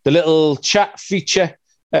 The little chat feature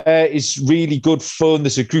is really good fun.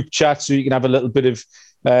 There's a group chat, so you can have a little bit of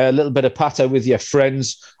patter with your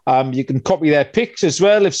friends. You can copy their picks as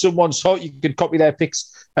well. If someone's hot, you can copy their picks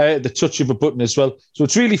at the touch of a button as well. So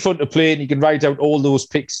it's really fun to play, and you can write out all those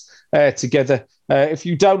picks together. If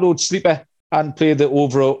you download Sleeper and play the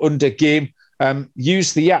over or under game,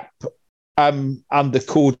 use the app and the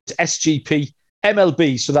code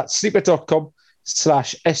SGPMLB. So that's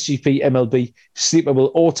sleeper.com/SGPMLB. Sleeper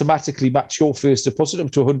will automatically match your first deposit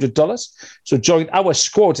up to $100. So join our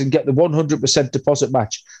squad and get the 100% deposit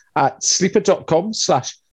match at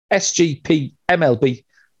sleeper.com/SGPMLB.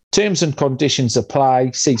 Terms and conditions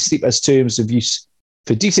apply. See Sleeper's terms of use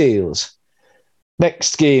for details.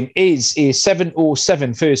 Next game is a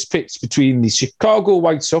 7:07 first pitch between the Chicago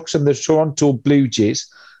White Sox and the Toronto Blue Jays.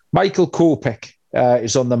 Michael Kopech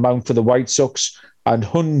is on the mound for the White Sox, and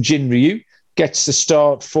Hyun Jin Ryu gets the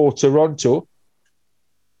start for Toronto.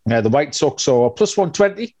 The White Sox are plus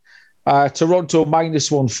 120, Toronto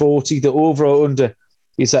minus 140. The over or under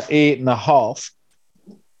is at 8.5.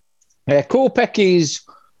 Kopech is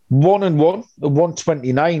 1-1, a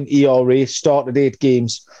 1.29 ERA, started 8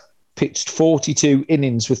 games, pitched 42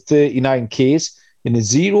 innings with 39 Ks in a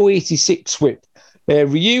 0.86 whip.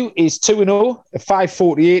 Ryu is 2-0, a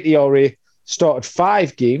 5.48 ERA, started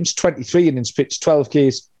 5 games, 23 innings, pitched 12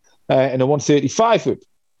 Ks, and a 1.35 whip.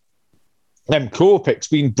 Kopech's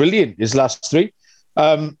been brilliant his last three,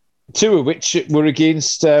 two of which were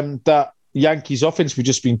against that Yankees offense we've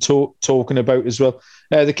just been talking about as well.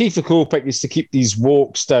 The key for Kopech is to keep these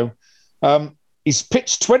walks down. He's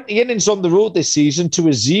pitched 20 innings on the road this season to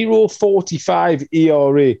a 0.45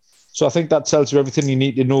 ERA. So I think that tells you everything you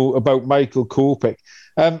need to know about Michael Kopech.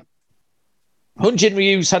 Hyun-Jin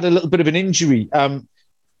Ryu's had a little bit of an injury.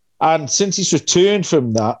 And since he's returned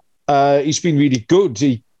from that, he's been really good.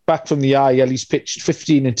 Back from the IL, he's pitched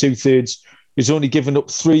 15 and 2/3. He's only given up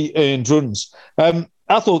 3 earned runs. I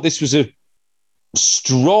thought this was a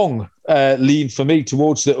strong lean for me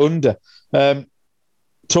towards the under.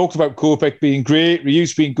 Talked about Kopech being great.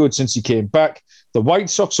 Ryu's been good since he came back. The White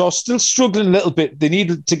Sox are still struggling a little bit. They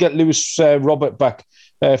need to get Lewis Robert back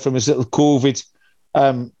from his little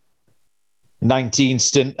COVID-19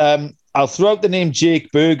 stint. I'll throw out the name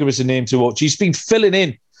Jake Burger as a name to watch. He's been filling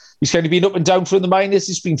in. He's kind of been up and down from the minors.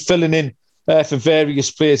 He's been filling in for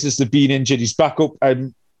various players as they've been injured. He's back up at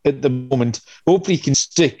the moment. Hopefully he can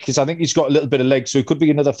stick because I think he's got a little bit of leg. So it could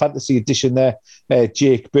be another fantasy addition there,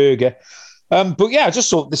 Jake Burger. But yeah, I just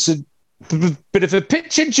thought this is a bit of a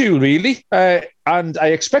pitching duel, really. And I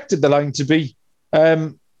expected the line to be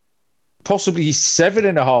possibly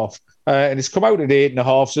 7.5. And it's come out at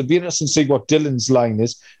 8.5. So it'd be interesting to see what Dylan's line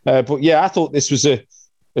is. But yeah, I thought this was a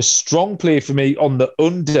strong play for me on the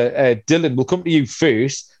under. Dylan, we'll come to you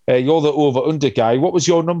first. You're the over-under guy. What was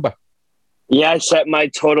your number? Yeah, I set my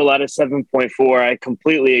total at a 7.4. I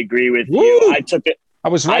completely agree with you. I took it. I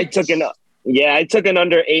was right. I took an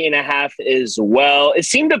under 8.5 as well. It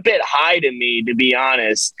seemed a bit high to me, to be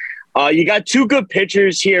honest. You got 2 good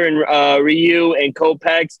pitchers here in Ryu and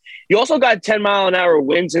Kopech. You also got 10-mile-an-hour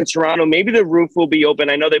winds in Toronto. Maybe the roof will be open.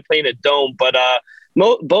 I know they play in a dome, but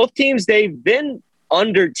both teams, they've been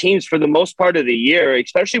under teams for the most part of the year,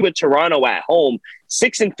 especially with Toronto at home.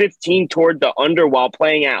 6-15 toward the under while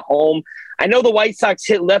playing at home. I know the White Sox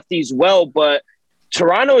hit lefties well, but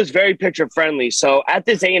Toronto is very pitcher friendly. So at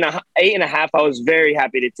this 8.5, I was very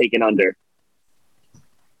happy to take an under.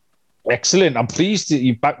 Excellent. I'm pleased that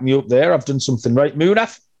you backed me up there. I've done something right.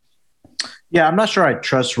 Munaf? Yeah, I'm not sure I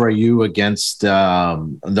trust Ryu against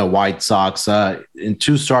the White Sox. In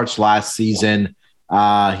 2 starts last season,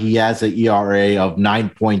 he has an ERA of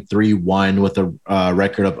 9.31 with a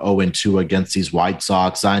record of 0-2 against these White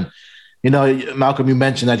Sox. And, Malcolm, you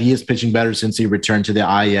mentioned that he is pitching better since he returned to the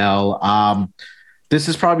IL. This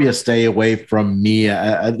is probably a stay away from me,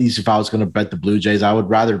 at least if I was going to bet the Blue Jays. I would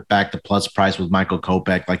rather back the plus price with Michael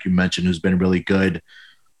Kopech, like you mentioned, who's been really good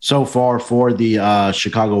so far for the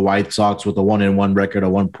Chicago White Sox with a 1-1 record, a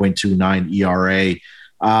 1.29 ERA.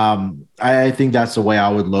 I think that's the way I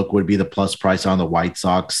would look, would be the plus price on the White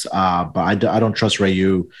Sox. But I don't trust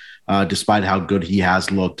Ryu, despite how good he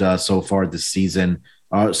has looked so far this season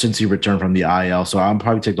since he returned from the IL. So I'll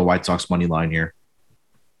probably take the White Sox money line here.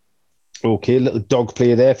 Okay, little dog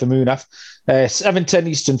play there for Munaf. 7:10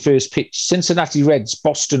 Eastern first pitch. Cincinnati Reds,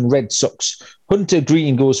 Boston Red Sox. Hunter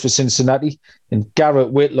Green goes for Cincinnati and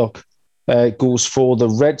Garrett Whitlock goes for the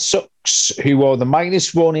Red Sox, who are the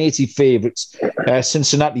minus 180 favourites.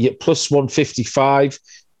 Cincinnati at plus 155.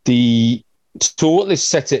 The total is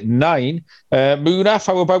set at 9. Munaf,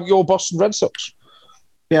 how about your Boston Red Sox?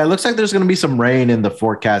 Yeah, it looks like there's going to be some rain in the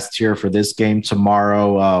forecast here for this game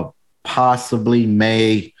tomorrow. Possibly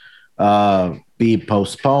may be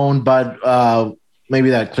postponed, but maybe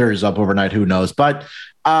that clears up overnight. Who knows? But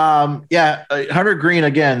Hunter Green,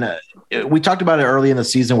 again, we talked about it early in the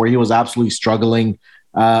season where he was absolutely struggling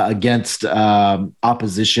against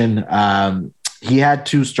opposition. He had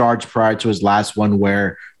 2 starts prior to his last one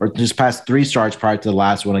or just past 3 starts prior to the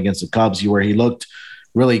last one against the Cubs, where he looked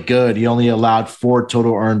really good. He only allowed 4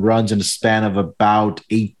 total earned runs in a span of about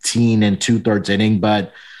 18 2/3 inning,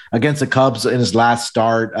 but against the Cubs in his last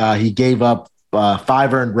start, he gave up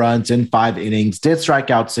 5 earned runs in 5 innings, did strike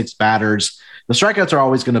out 6 batters. The strikeouts are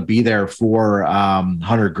always going to be there for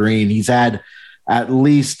Hunter Green. He's had at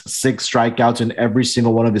least 6 strikeouts in every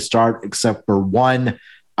single one of his starts except for 1.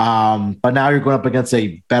 But now you're going up against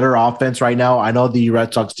a better offense right now. I know the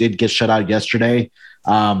Red Sox did get shut out yesterday,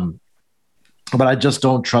 but I just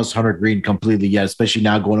don't trust Hunter Green completely yet, especially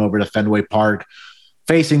now going over to Fenway Park,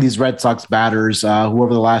 facing these Red Sox batters who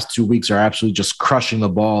over the last 2 weeks are absolutely just crushing the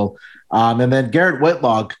ball. And then Garrett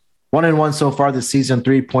Whitlock, 1-1 so far this season,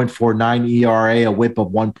 3.49 ERA, a whip of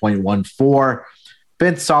 1.14.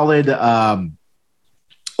 Been solid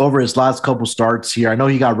over his last couple starts here. I know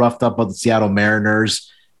he got roughed up by the Seattle Mariners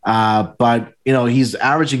But, he's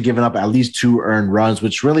averaging giving up at least 2 earned runs,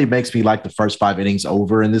 which really makes me like the first 5 innings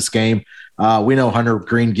over in this game. We know Hunter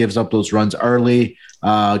Green gives up those runs early.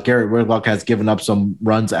 Garrett Whitlock has given up some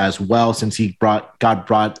runs as well since he got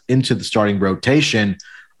brought into the starting rotation.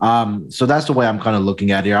 So that's the way I'm kind of looking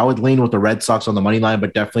at here. I would lean with the Red Sox on the money line,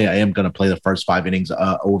 but definitely I am going to play the first 5 innings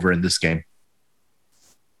over in this game.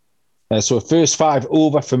 So first 5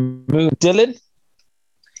 over for Moon. Dylan?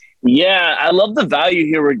 Yeah, I love the value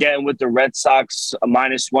here we're getting with the Red Sox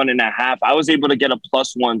 -1.5. I was able to get a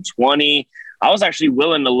 +120. I was actually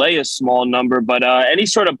willing to lay a small number, but any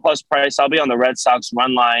sort of plus price, I'll be on the Red Sox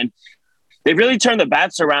run line. They really turned the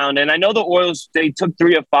bats around, and I know the Orioles, they took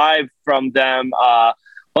 3 of 5 from them.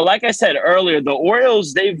 But like I said earlier, the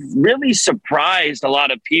Orioles, they've really surprised a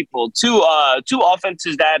lot of people. Two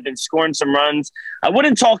offenses that have been scoring some runs. I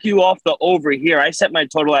wouldn't talk you off the over here. I set my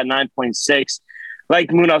total at 9.6. Like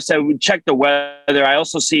Munaf said, we check the weather. I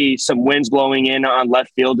also see some winds blowing in on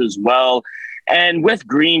left field as well. And with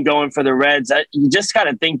Green going for the Reds, you just got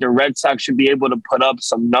to think the Red Sox should be able to put up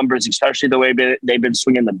some numbers, especially the way they've been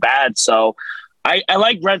swinging the bat. So I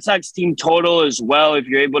like Red Sox team total as well. If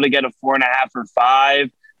you're able to get a 4.5 or 5,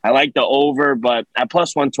 I like the over, but at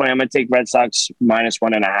 +120, I'm going to take Red Sox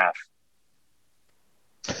 -1.5.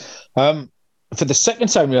 For the second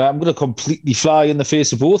time, I'm going to completely fly in the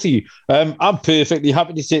face of both of you. I'm perfectly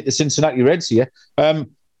happy to take the Cincinnati Reds here. I'm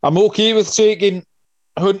okay with taking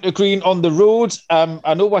Hunter Green on the road.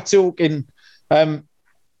 I know we're talking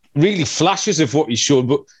really flashes of what he's shown,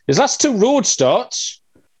 but his last 2 road starts,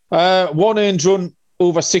 1 earned run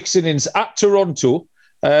over 6 innings at Toronto,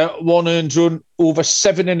 1 earned run over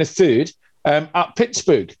 7 1/3 at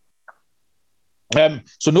Pittsburgh.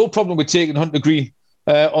 So no problem with taking Hunter Green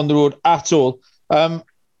on the road at all. And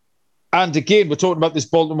again, we're talking about this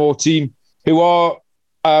Baltimore team who are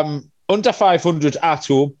under 500 at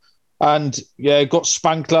home and got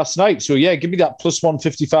spanked last night. So give me that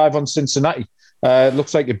 +155 on Cincinnati.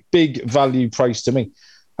 Looks like a big value price to me.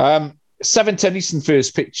 7:10 Eastern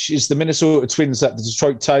first pitch is the Minnesota Twins at the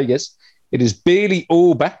Detroit Tigers. It is Bailey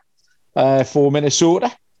Ober for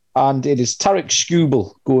Minnesota, and it is Tarek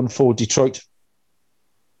Skubal going for Detroit.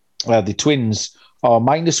 The Twins are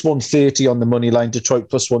 -130 on the money line, Detroit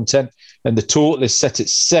 +110, and the total is set at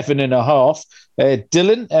 7.5.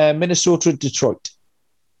 Dylan, Minnesota, Detroit.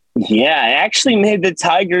 Yeah, I actually made the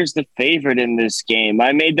Tigers the favorite in this game.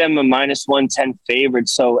 I made them a -110 favorite.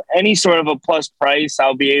 So any sort of a plus price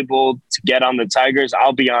I'll be able to get on the Tigers,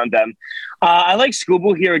 I'll be on them. I like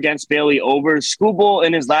Skubal here against Bailey Ober. Skubal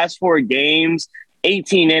in his last 4 games,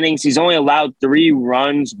 18 innings, he's only allowed 3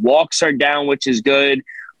 runs. Walks are down, which is good.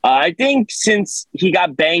 I think since he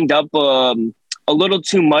got banged up a little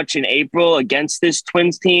too much in April against this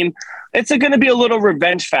Twins team, it's going to be a little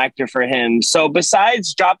revenge factor for him. So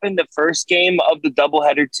besides dropping the first game of the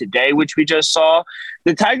doubleheader today, which we just saw,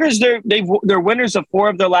 the Tigers, they're winners of 4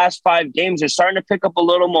 of their last 5 games. They're starting to pick up a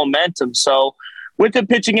little momentum. So with the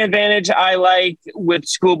pitching advantage I like with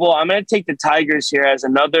Skubal, I'm going to take the Tigers here as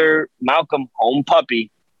another Malcolm home puppy.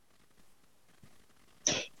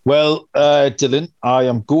 Well, Dylan, I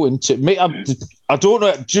am going to. I don't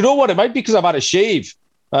know. Do you know what? It might be because I've had a shave.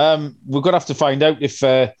 We're going to have to find out if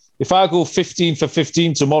I go 15 for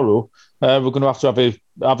 15 tomorrow. We're going to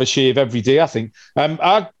have a shave every day, I think.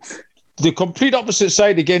 The complete opposite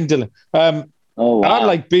side again, Dylan. Wow. I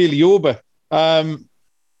like Bailey Ober. I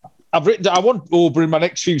want Ober in my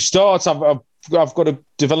next few starts. I've got to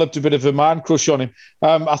develop a bit of a man crush on him.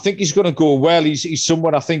 I think he's going to go well. He's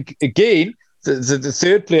someone I think again. The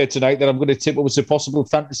third player tonight that I'm going to tip up as a possible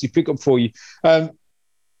fantasy pickup for you. I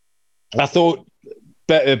thought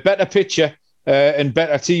better pitcher and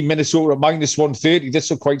better team, Minnesota at -130.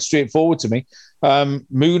 This looked quite straightforward to me.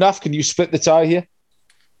 Munaf, can you split the tie here?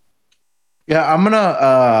 Yeah,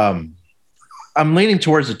 I'm leaning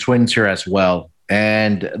towards the Twins here as well.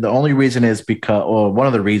 And the only reason is one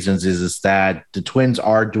of the reasons is that the Twins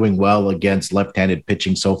are doing well against left-handed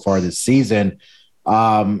pitching so far this season.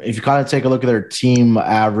 If you kind of take a look at their team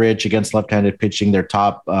average against left-handed pitching, they're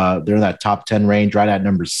in that top 10 range, right at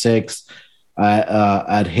number 6.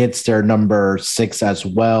 At hits, they're number 6 as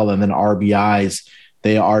well. And then RBIs,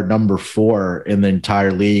 they are number 4 in the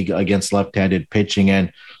entire league against left-handed pitching.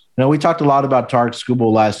 And, we talked a lot about Tarek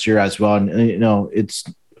Skubal last year as well. And,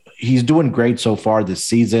 he's doing great so far this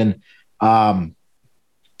season.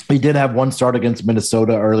 He did have 1 start against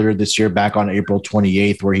Minnesota earlier this year, back on April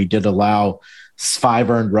 28th, where he did allow 5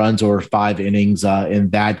 earned runs or 5 innings in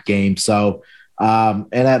that game. So, and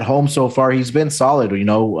at home so far, he's been solid.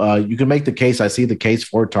 You can make the case. I see the case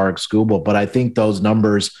for Tarek Skubal, but I think those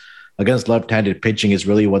numbers against left-handed pitching is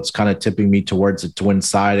really what's kind of tipping me towards the Twins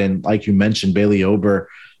side. And like you mentioned, Bailey Ober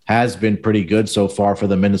has been pretty good so far for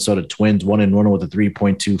the Minnesota Twins, 1-1 with a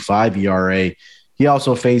 3.25 ERA. He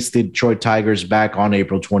also faced the Detroit Tigers back on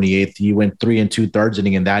April 28th. He went 3 2/3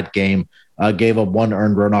 inning in that game, gave up 1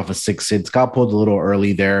 earned run off of 6 hits, got pulled a little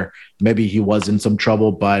early there. Maybe he was in some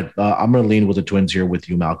trouble, but I'm going to lean with the Twins here with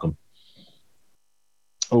you, Malcolm.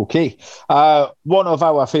 Okay. One of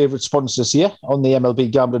our favourite sponsors here on the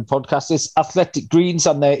MLB Gambling Podcast is Athletic Greens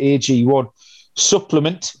and their AG1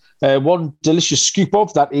 supplement. One delicious scoop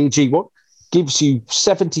of that AG1 gives you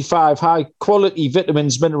 75 high-quality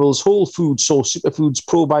vitamins, minerals, whole food source, superfoods,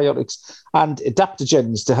 probiotics, and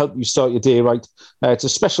adaptogens to help you start your day right. It's a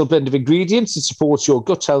special blend of ingredients that supports your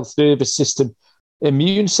gut health, nervous system,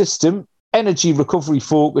 immune system, energy, recovery,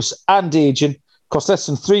 focus, and aging. Costs less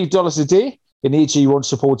than $3 a day. And AG1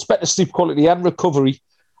 supports better sleep quality and recovery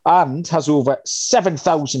and has over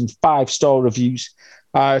 7,000 five-star reviews.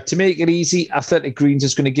 To make it easy, Athletic Greens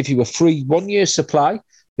is going to give you a free 1-year supply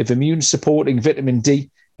of immune-supporting vitamin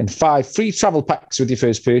D and 5 free travel packs with your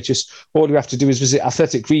first purchase. All you have to do is visit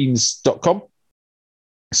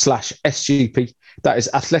athleticgreens.com/SGP. That is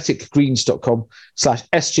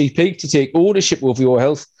athleticgreens.com/SGP to take ownership over your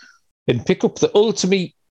health and pick up the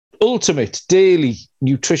ultimate daily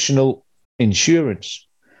nutritional insurance.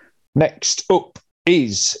 Next up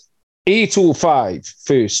is 8:05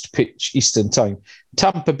 first pitch Eastern Time.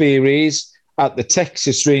 Tampa Bay Rays at the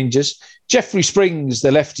Texas Rangers. Jeffrey Springs,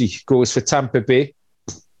 the lefty, goes for Tampa Bay.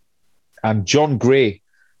 And John Gray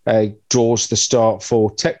draws the start for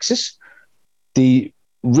Texas. The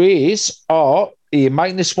Rays are a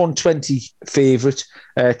 -120 favourite.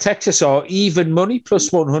 Texas are even money,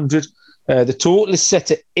 +100. The total is set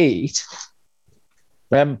at 8.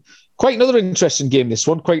 Quite another interesting game, this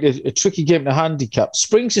one. Quite a tricky game to handicap.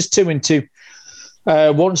 Springs is 2-2.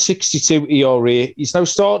 162 ERA. He's now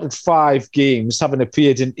started 5 games, having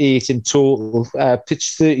appeared in 8 in total.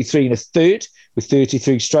 Pitched 33 1/3 with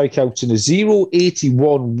 33 strikeouts and a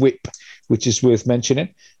 0.81 whip, which is worth mentioning.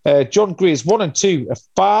 John Gray is 1-2, a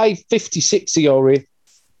 5.56 ERA.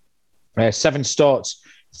 7 starts,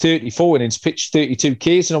 34 innings, pitched 32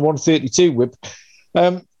 Ks and a 1.32 whip.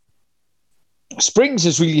 Springs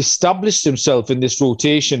has really established himself in this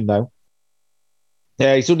rotation now.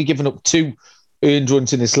 He's only given up 2 earned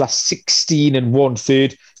runs in his last 16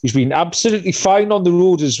 1/3. He's been absolutely fine on the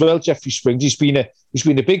road as well, Jeffrey Springs. He's been a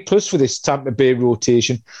big plus for this Tampa Bay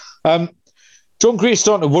rotation. John Gray is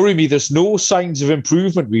starting to worry me. There's no signs of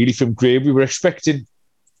improvement really from Gray. We were expecting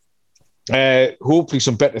hopefully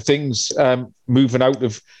some better things moving out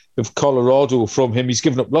of Colorado from him. He's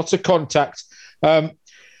given up lots of contact.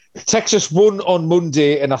 Texas won on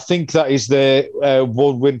Monday, and I think that is their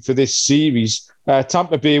one win for this series.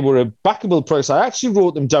 Tampa Bay were a backable price. I actually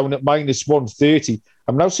wrote them down at -130.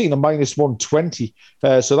 I'm now seeing a -120,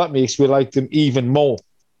 so that makes me like them even more.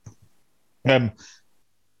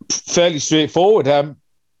 Fairly straightforward.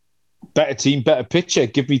 Better team, better pitcher.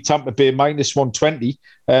 Give me Tampa Bay -120.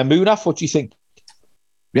 Munaf, what do you think?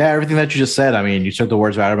 Yeah, everything that you just said. I mean, you took the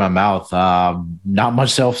words right out of my mouth. Not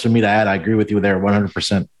much else for me to add. I agree with you there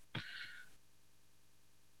 100%.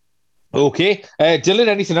 Okay. Dylan,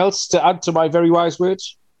 anything else to add to my very wise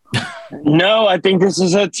words? No, I think this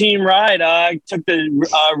is a team ride. I took the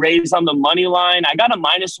Rays on the money line. I got a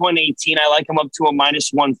 -118. I like him up to a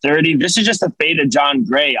 -130. This is just a fade of John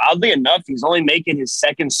Gray. Oddly enough, he's only making his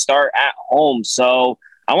second start at home. So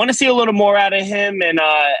I want to see a little more out of him. And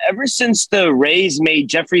ever since the Rays made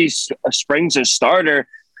Jeffrey Springs a starter,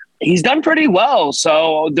 he's done pretty well.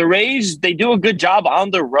 So the Rays, they do a good job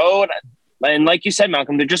on the road. And like you said,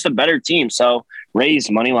 Malcolm, they're just a better team. So Rays,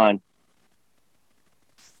 money line.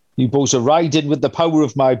 You both are riding with the power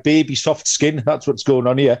of my baby soft skin. That's what's going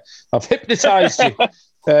on here. I've hypnotized you.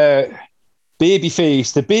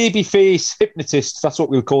 Babyface, the babyface hypnotist. That's what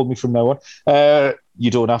we'll call me from now on.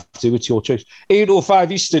 You don't have to. It's your choice.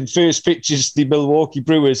 8:05 Eastern, first pitch is the Milwaukee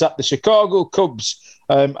Brewers at the Chicago Cubs.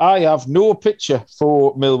 I have no picture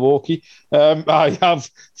for Milwaukee. I have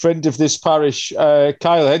friend of this parish,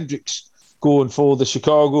 Kyle Hendricks, going for the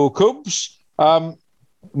Chicago Cubs.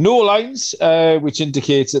 No lines, which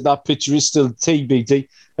indicates that picture is still TBD.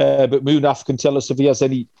 But Munaf can tell us if he has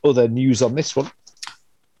any other news on this one.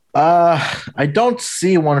 I don't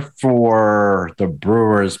see one for the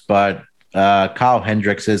Brewers, but Kyle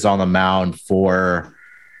Hendricks is on the mound for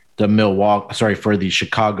the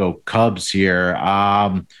Chicago Cubs here.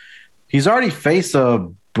 He's already faced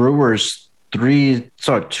the Brewers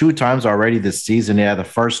 2 times already this season. Yeah, the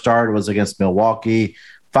first start was against Milwaukee,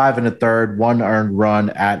 5 1/3, 1 earned run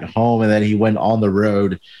at home, and then he went on the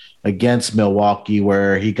road against Milwaukee,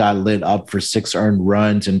 where he got lit up for 6 earned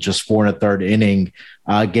runs and just 4 and a third inning.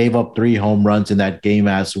 Gave up 3 home runs in that game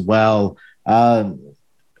as well. The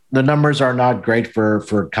numbers are not great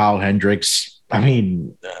for Kyle Hendricks. I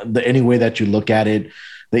mean, any way that you look at it,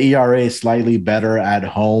 the ERA is slightly better at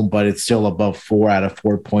home, but it's still above 4 at a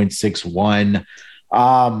 4.61.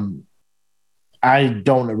 I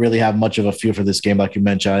don't really have much of a feel for this game. Like you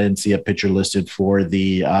mentioned, I didn't see a pitcher listed for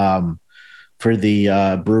the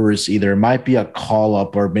Brewers either. It might be a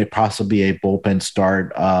call-up or may possibly a bullpen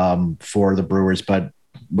start for the Brewers, but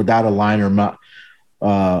without a line or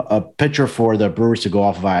a pitcher for the Brewers to go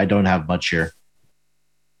off of, I don't have much here.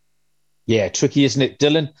 Yeah, tricky, isn't it?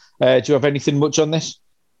 Dylan, do you have anything much on this?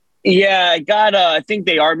 Yeah, I got. I think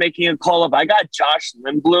they are making a call up. I got Josh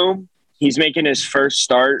Lindblom. He's making his first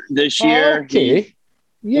start this year. Okay.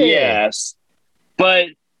 Yes, but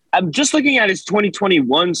I'm just looking at his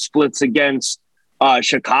 2021 splits against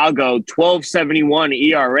Chicago. 12.71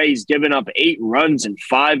 ERA. He's given up 8 runs in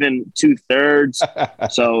 5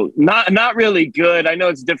 2/3. So not really good. I know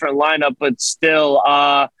it's a different lineup, but still.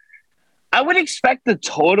 I would expect the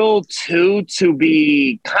total to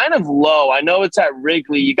be kind of low. I know it's at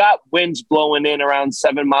Wrigley. You got winds blowing in around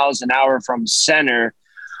 7 miles an hour from center.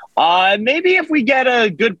 Maybe if we get a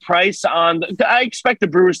good price on, I expect the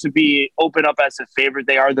Brewers to be open up as a favorite.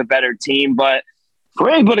 They are the better team, but if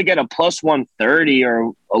we're able to get a plus 130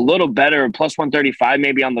 or a little better, plus 135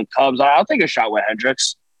 maybe on the Cubs, I'll take a shot with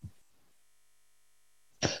Hendricks.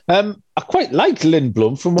 I quite like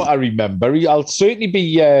Lindblom from what I remember. I'll certainly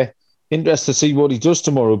be interested to see what he does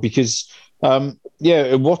tomorrow because,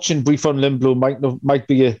 watching brief on Lindblom might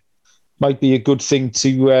be a good thing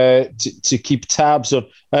to keep tabs on.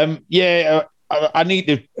 I need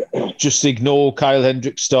to just ignore Kyle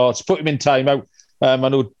Hendricks starts, put him in timeout. I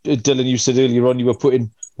know Dylan, you said earlier on you were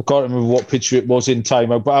putting, I can't remember what pitcher it was in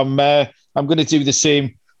timeout, but I'm going to do the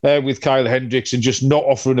same with Kyle Hendricks and just not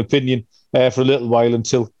offer an opinion for a little while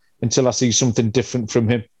until I see something different from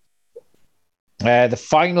him. The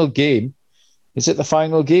final game, is it the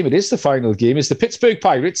final game? It is the final game. It's the Pittsburgh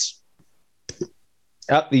Pirates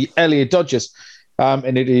at the LA Dodgers.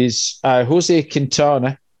 And it is Jose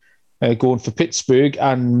Quintana going for Pittsburgh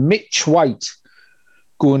and Mitch White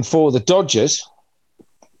going for the Dodgers.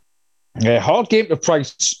 Hard game to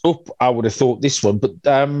price up, I would have thought, this one. But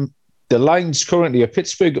the lines currently are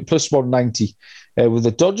Pittsburgh at plus 190 with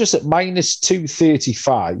the Dodgers at minus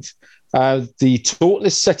 235. The total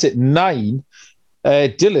is set at 9.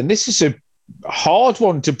 Dylan, this is a hard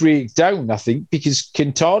one to break down, I think, because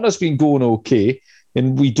Quintana's been going okay,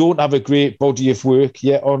 and we don't have a great body of work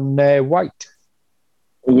yet on White.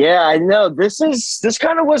 Yeah, I know. This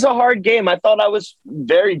kind of was a hard game. I thought I was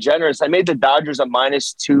very generous. I made the Dodgers a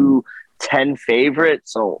minus 210 favorite,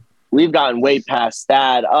 so we've gotten way past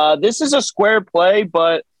that. This is a square play,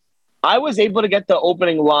 but I was able to get the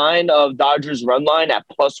opening line of Dodgers run line at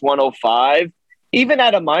plus 105. Even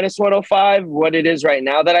at a minus 105, what it is right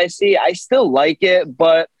now that I see, I still like it.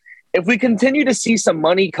 But if we continue to see some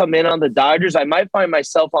money come in on the Dodgers, I might find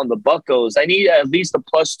myself on the Buccos. I need at least a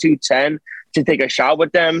plus 210 to take a shot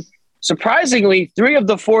with them. Surprisingly, 3 of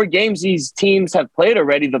the 4 games these teams have played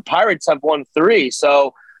already, the Pirates have won 3.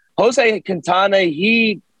 So Jose Quintana,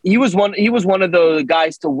 he was one of the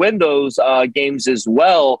guys to win those games as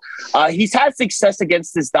well. He's had success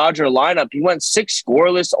against this Dodger lineup. He went 6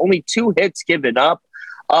 scoreless, only 2 hits given up.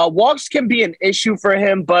 Walks can be an issue for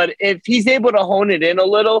him, but if he's able to hone it in a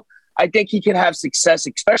little, I think he can have success,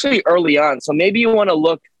 especially early on. So maybe you want to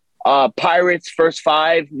look Pirates first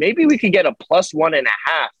 5. Maybe we could get a plus 1.5.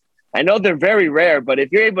 I know they're very rare, but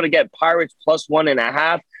if you're able to get Pirates plus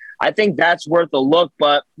 1.5, I think that's worth a look.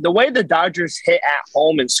 But the way the Dodgers hit at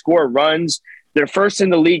home and score runs, they're first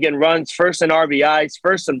in the league in runs, first in RBIs,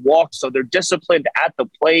 first in walks, so they're disciplined at the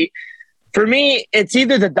plate. For me, it's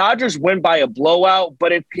either the Dodgers win by a blowout,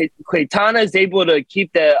 but if Quintana is able to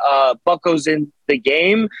keep the Buccos in the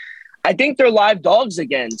game, I think they're live dogs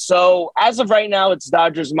again. So as of right now, it's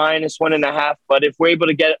Dodgers minus 1.5. But if we're able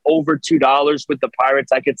to get over $2 with the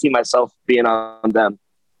Pirates, I could see myself being on them.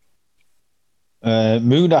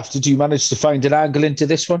 Moon, did you manage to find an angle into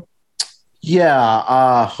this one?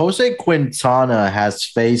 Yeah, Jose Quintana has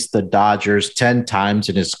faced the Dodgers 10 times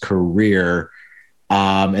in his career,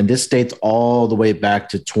 and this dates all the way back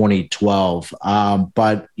to 2012.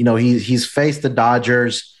 But, he's faced the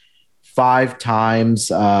Dodgers 5 times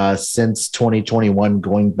since 2021,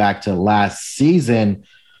 going back to last season.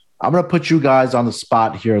 I'm going to put you guys on the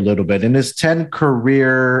spot here a little bit. In his 10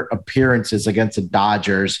 career appearances against the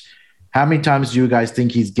Dodgers, how many times do you guys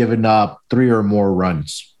think he's given up 3 or more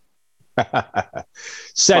runs?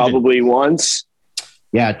 7. Probably once.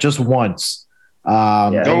 Yeah, just once.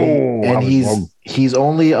 And he's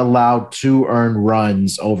only allowed 2 earned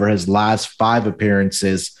runs over his last 5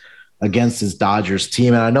 appearances against his Dodgers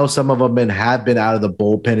team. And I know some of them have been out of the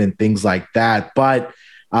bullpen and things like that, but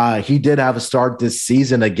he did have a start this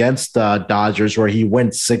season against the Dodgers where he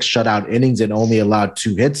went 6 shutout innings and only allowed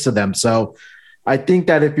 2 hits to them. So I think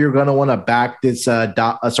that if you're going to want to back this,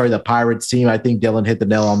 the Pirates team, I think Dylan hit the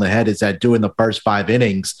nail on the head is that doing the first 5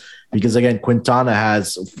 innings, because again, Quintana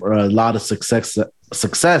has a lot of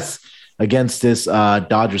success against this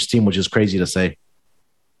Dodgers team, which is crazy to say.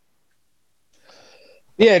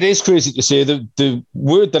 Yeah, it is crazy to say. The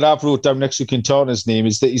word that I've wrote down next to Quintana's name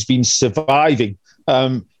is that he's been surviving.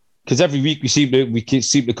 Because every week we seem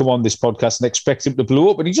to come on this podcast and expect him to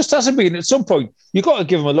blow up, and he just hasn't been. At some point, you've got to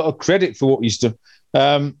give him a lot of credit for what he's done.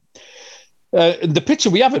 The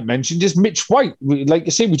pitcher we haven't mentioned is Mitch White. Like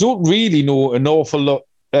you say, we don't really know an awful lot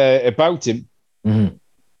about him.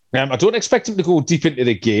 Mm-hmm. I don't expect him to go deep into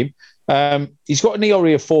the game. He's got an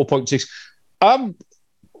ERA of 4.6.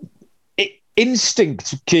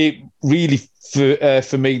 Instinct came really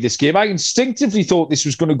for me this game. I instinctively thought this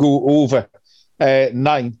was going to go over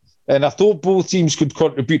 9, and I thought both teams could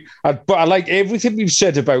contribute. But I like everything we've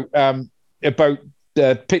said about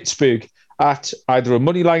Pittsburgh at either a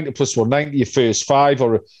money line to plus 190 your first 5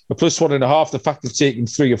 or a plus 1.5. The fact they've taken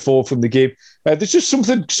 3 or 4 from the game, there's just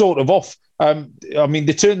something sort of off. I mean,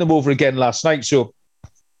 they turned them over again last night, so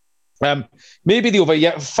maybe the over.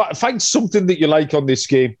 Yeah, find something that you like on this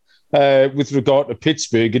game with regard to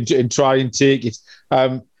Pittsburgh and try and take it.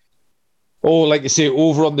 Or, like you say,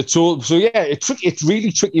 over on the total. So, yeah, it's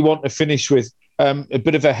really tricky one to finish with. A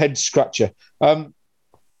bit of a head scratcher.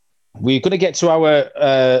 We're going to get to our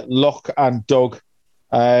lock and dog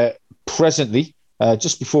presently.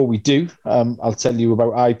 Just before we do, I'll tell you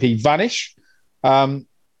about IP Vanish,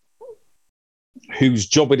 whose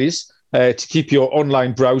job it is to keep your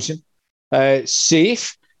online browsing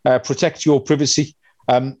safe, protect your privacy.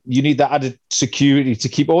 You need that added security to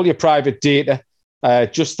keep all your private data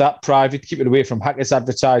just that private, keep it away from hackers,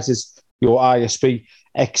 advertisers, your ISP,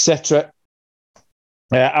 etc.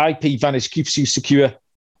 IP Vanish keeps you secure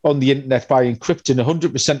on the internet by encrypting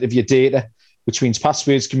 100% of your data, which means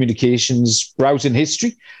passwords, communications, browsing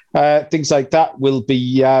history, things like that will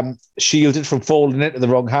be shielded from falling into the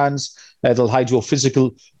wrong hands. They'll hide your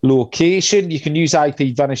physical location. You can use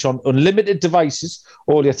IP Vanish on unlimited devices,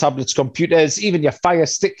 all your tablets, computers, even your Fire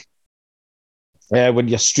Stick when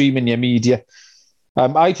you're streaming your media.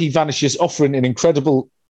 IP Vanish is offering an incredible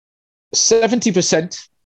 70%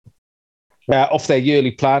 off their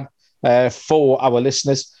yearly plan for our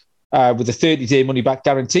listeners with a 30-day money-back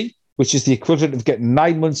guarantee, which is the equivalent of getting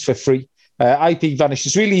 9 months for free. IP Vanish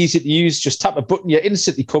is really easy to use. Just tap a button, you're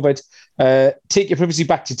instantly covered. Take your privacy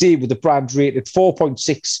back today with the brand rated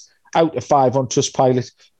 4.6 out of 5 on Trustpilot.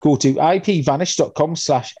 Go to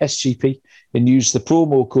ipvanish.com/SGP and use the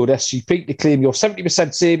promo code SGP to claim your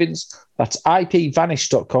 70% savings. That's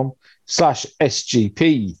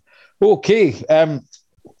ipvanish.com/SGP. Okay.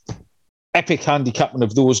 Epic handicapping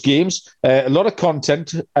of those games. A lot of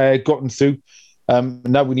content gotten through.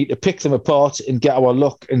 Now we need to pick them apart and get our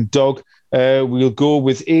luck and dog. We'll go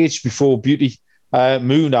with age before beauty.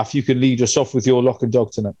 Munaf, you can lead us off with your luck and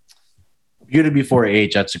dog tonight. Beauty before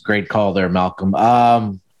age. That's a great call there, Malcolm.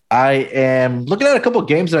 I am looking at a couple of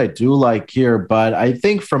games that I do like here, but I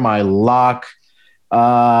think for my lock,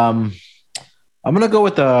 I'm going to go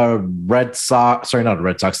with the Red Sox. Sorry, not the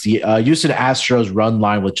Red Sox. The Houston Astros run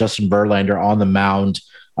line with Justin Verlander on the mound.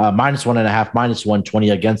 -1.5,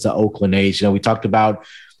 -120 against the Oakland A's. You know, we talked about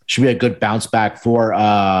should be a good bounce back for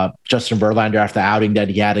Justin Verlander after the outing that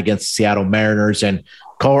he had against the Seattle Mariners. And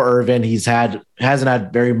Cole Irvin, hasn't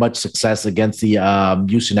had very much success against the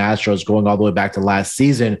Houston Astros going all the way back to last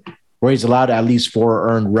season, where he's allowed at least 4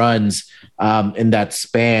 earned runs in that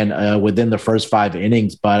span within the first 5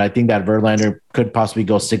 innings. But I think that Verlander could possibly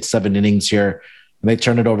go 6-7 innings here. And they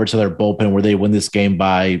turn it over to their bullpen where they win this game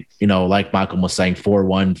by, you know, like Malcolm was saying,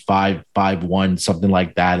 4-1, 5-1, something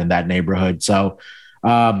like that in that neighborhood. So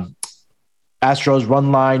Astros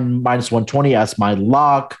run line -120 as my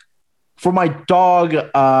lock. For my dog,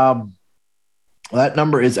 that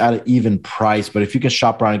number is at an even price, but if you can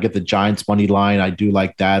shop around and get the Giants money line, I do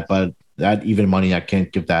like that. But that even money, I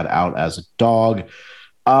can't give that out as a dog.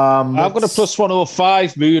 I've got a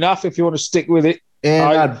 +105 Munaf if you want to stick with it.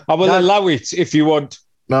 I will allow it if you want.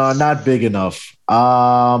 No, not big enough.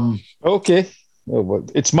 Okay. Oh, well,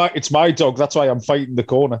 it's my dog. That's why I'm fighting the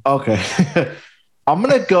corner. Okay. I'm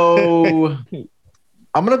gonna go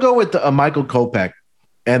with Michael Kopech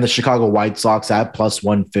and the Chicago White Sox at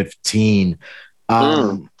 +115.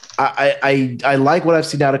 I I like what I've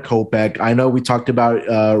seen out of Kopech. I know we talked about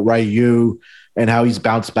Ryu and how he's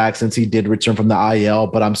bounced back since he did return from the IL,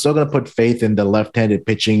 but I'm still going to put faith in the left-handed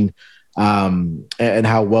pitching and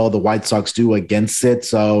how well the White Sox do against it.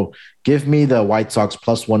 So give me the White Sox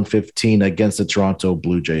plus 115 against the Toronto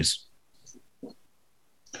Blue Jays.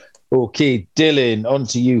 Okay, Dylan, on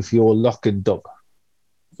to you for your lock and dog.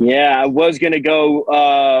 Yeah, I was going to go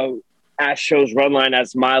Astros run line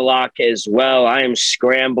as my lock as well. I am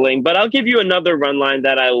scrambling, but I'll give you another run line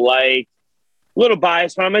that I like. A little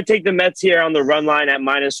biased, but I'm going to take the Mets here on the run line at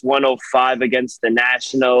minus 105 against the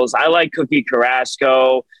Nationals. I like Cookie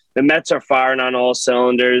Carrasco. The Mets are firing on all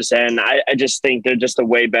cylinders, and I just think they're just a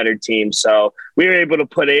way better team. So we were able to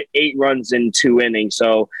put 8 runs in 2 innings.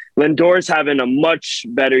 So Lindor's having a much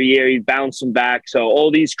better year. He's bouncing back. So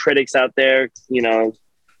all these critics out there,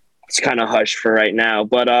 it's kind of hush for right now.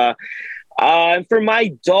 But for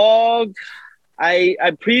my dog, I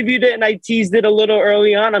previewed it and I teased it a little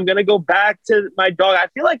early on. I'm going to go back to my dog. I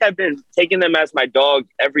feel like I've been taking them as my dog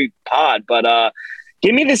every pod, but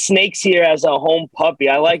give me the Snakes here as a home puppy.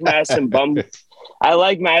 I like Madison Bumgarner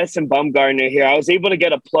here. I was able to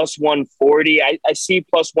get a plus 140. I see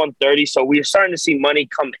plus 130. So we're starting to see money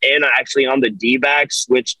come in actually on the D-backs,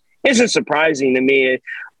 which isn't surprising to me.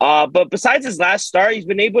 But besides his last start, he's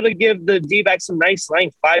been able to give the D-backs some nice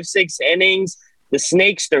length, 5-6 innings. The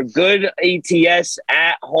Snakes, they're good ATS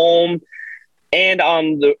at home and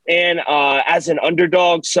as an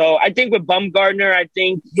underdog. So I think with Bumgarner, I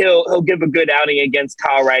think he'll give a good outing against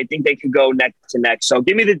Kyle Wright. I think they could go neck to neck. So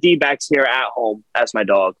give me the D-backs here at home as my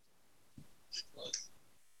dog.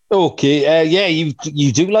 Okay,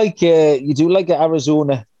 you do like an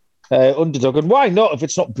Arizona underdog, and why not? If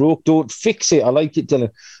it's not broke, don't fix it. I like it,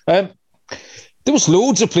 Dylan. There was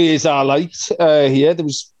loads of players I liked here. There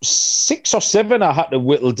was 6 or 7 I had to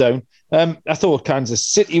whittle down. I thought Kansas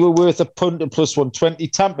City were worth a punt at plus 120.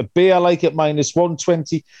 Tampa Bay I like at minus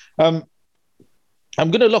 120. I'm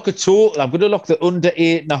going to lock a total. I'm going to lock the under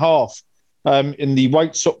 8.5 in the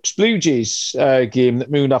White Sox Blue Jays game that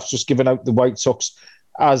Munaf's just given out the White Sox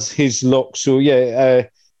as his lock. So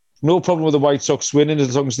no problem with the White Sox winning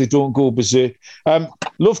as long as they don't go berserk.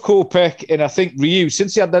 Love Kopech, and I think Ryu,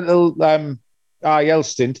 since he had that little IL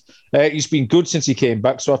stint, he's been good since he came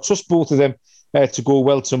back. So I trust both of them to go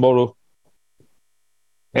well tomorrow.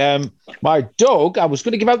 My dog, I was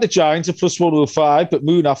going to give out the Giants a plus 105, but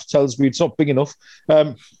Munaf tells me it's not big enough.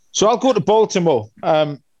 So I'll go to Baltimore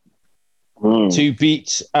to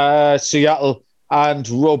beat Seattle and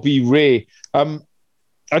Robbie Ray. I'm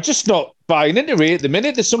just not buying into Ray at the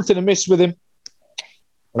minute. There's something amiss with him.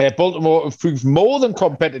 Baltimore have proved more than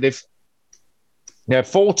competitive.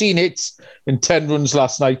 14 hits and 10 runs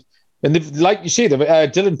last night. And like you say,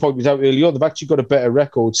 Dylan pointed out earlier on, they've actually got a better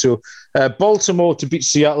record. So Baltimore to beat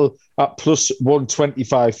Seattle at plus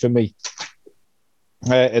 125 for me.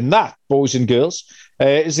 And that, boys and girls,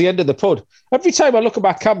 is the end of the pod. Every time I look at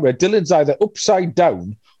my camera, Dylan's either upside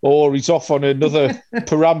down or he's off on another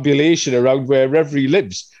perambulation around wherever he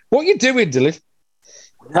lives. What are you doing, Dylan?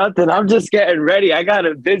 Nothing. I'm just getting ready. I got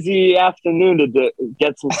a busy afternoon to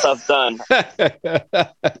get some stuff done.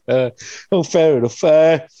 Oh, fair enough.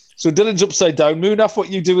 So Dylan's upside down. Munaf, what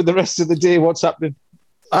you doing the rest of the day? What's happening?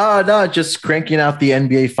 No, just cranking out the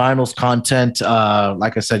NBA Finals content.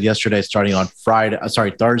 Like I said yesterday, starting on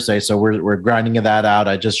Thursday. So we're grinding that out.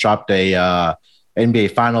 I just dropped a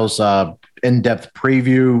NBA Finals in-depth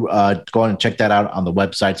preview. Go on and check that out on the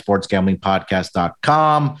website,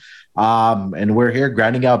 sportsgamblingpodcast.com. And we're here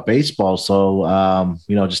grinding out baseball. So,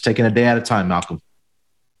 just taking a day at a time, Malcolm.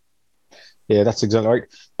 Yeah, that's exactly right.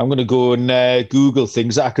 I'm going to go and Google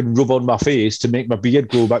things that I can rub on my face to make my beard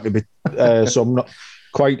grow back a bit. So I'm not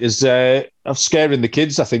quite as I'm scaring the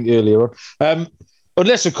kids, I think, earlier on.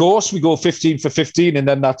 Unless, of course, we go 15 for 15 and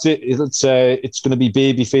then that's it. It's going to be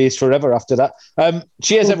baby face forever after that.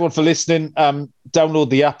 Cheers, everyone, for listening. Download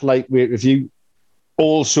the app, like, rate, review.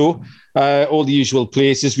 Also, all the usual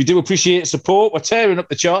places. We do appreciate support. We're tearing up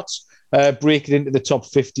the charts, breaking into the top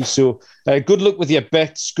 50. So good luck with your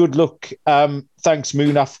bets. Good luck. Thanks,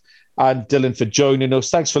 Munaf and Dylan, for joining us.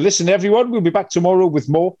 Thanks for listening, everyone. We'll be back tomorrow with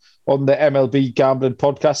more on the MLB Gambling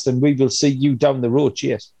Podcast, and we will see you down the road.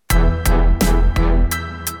 Cheers.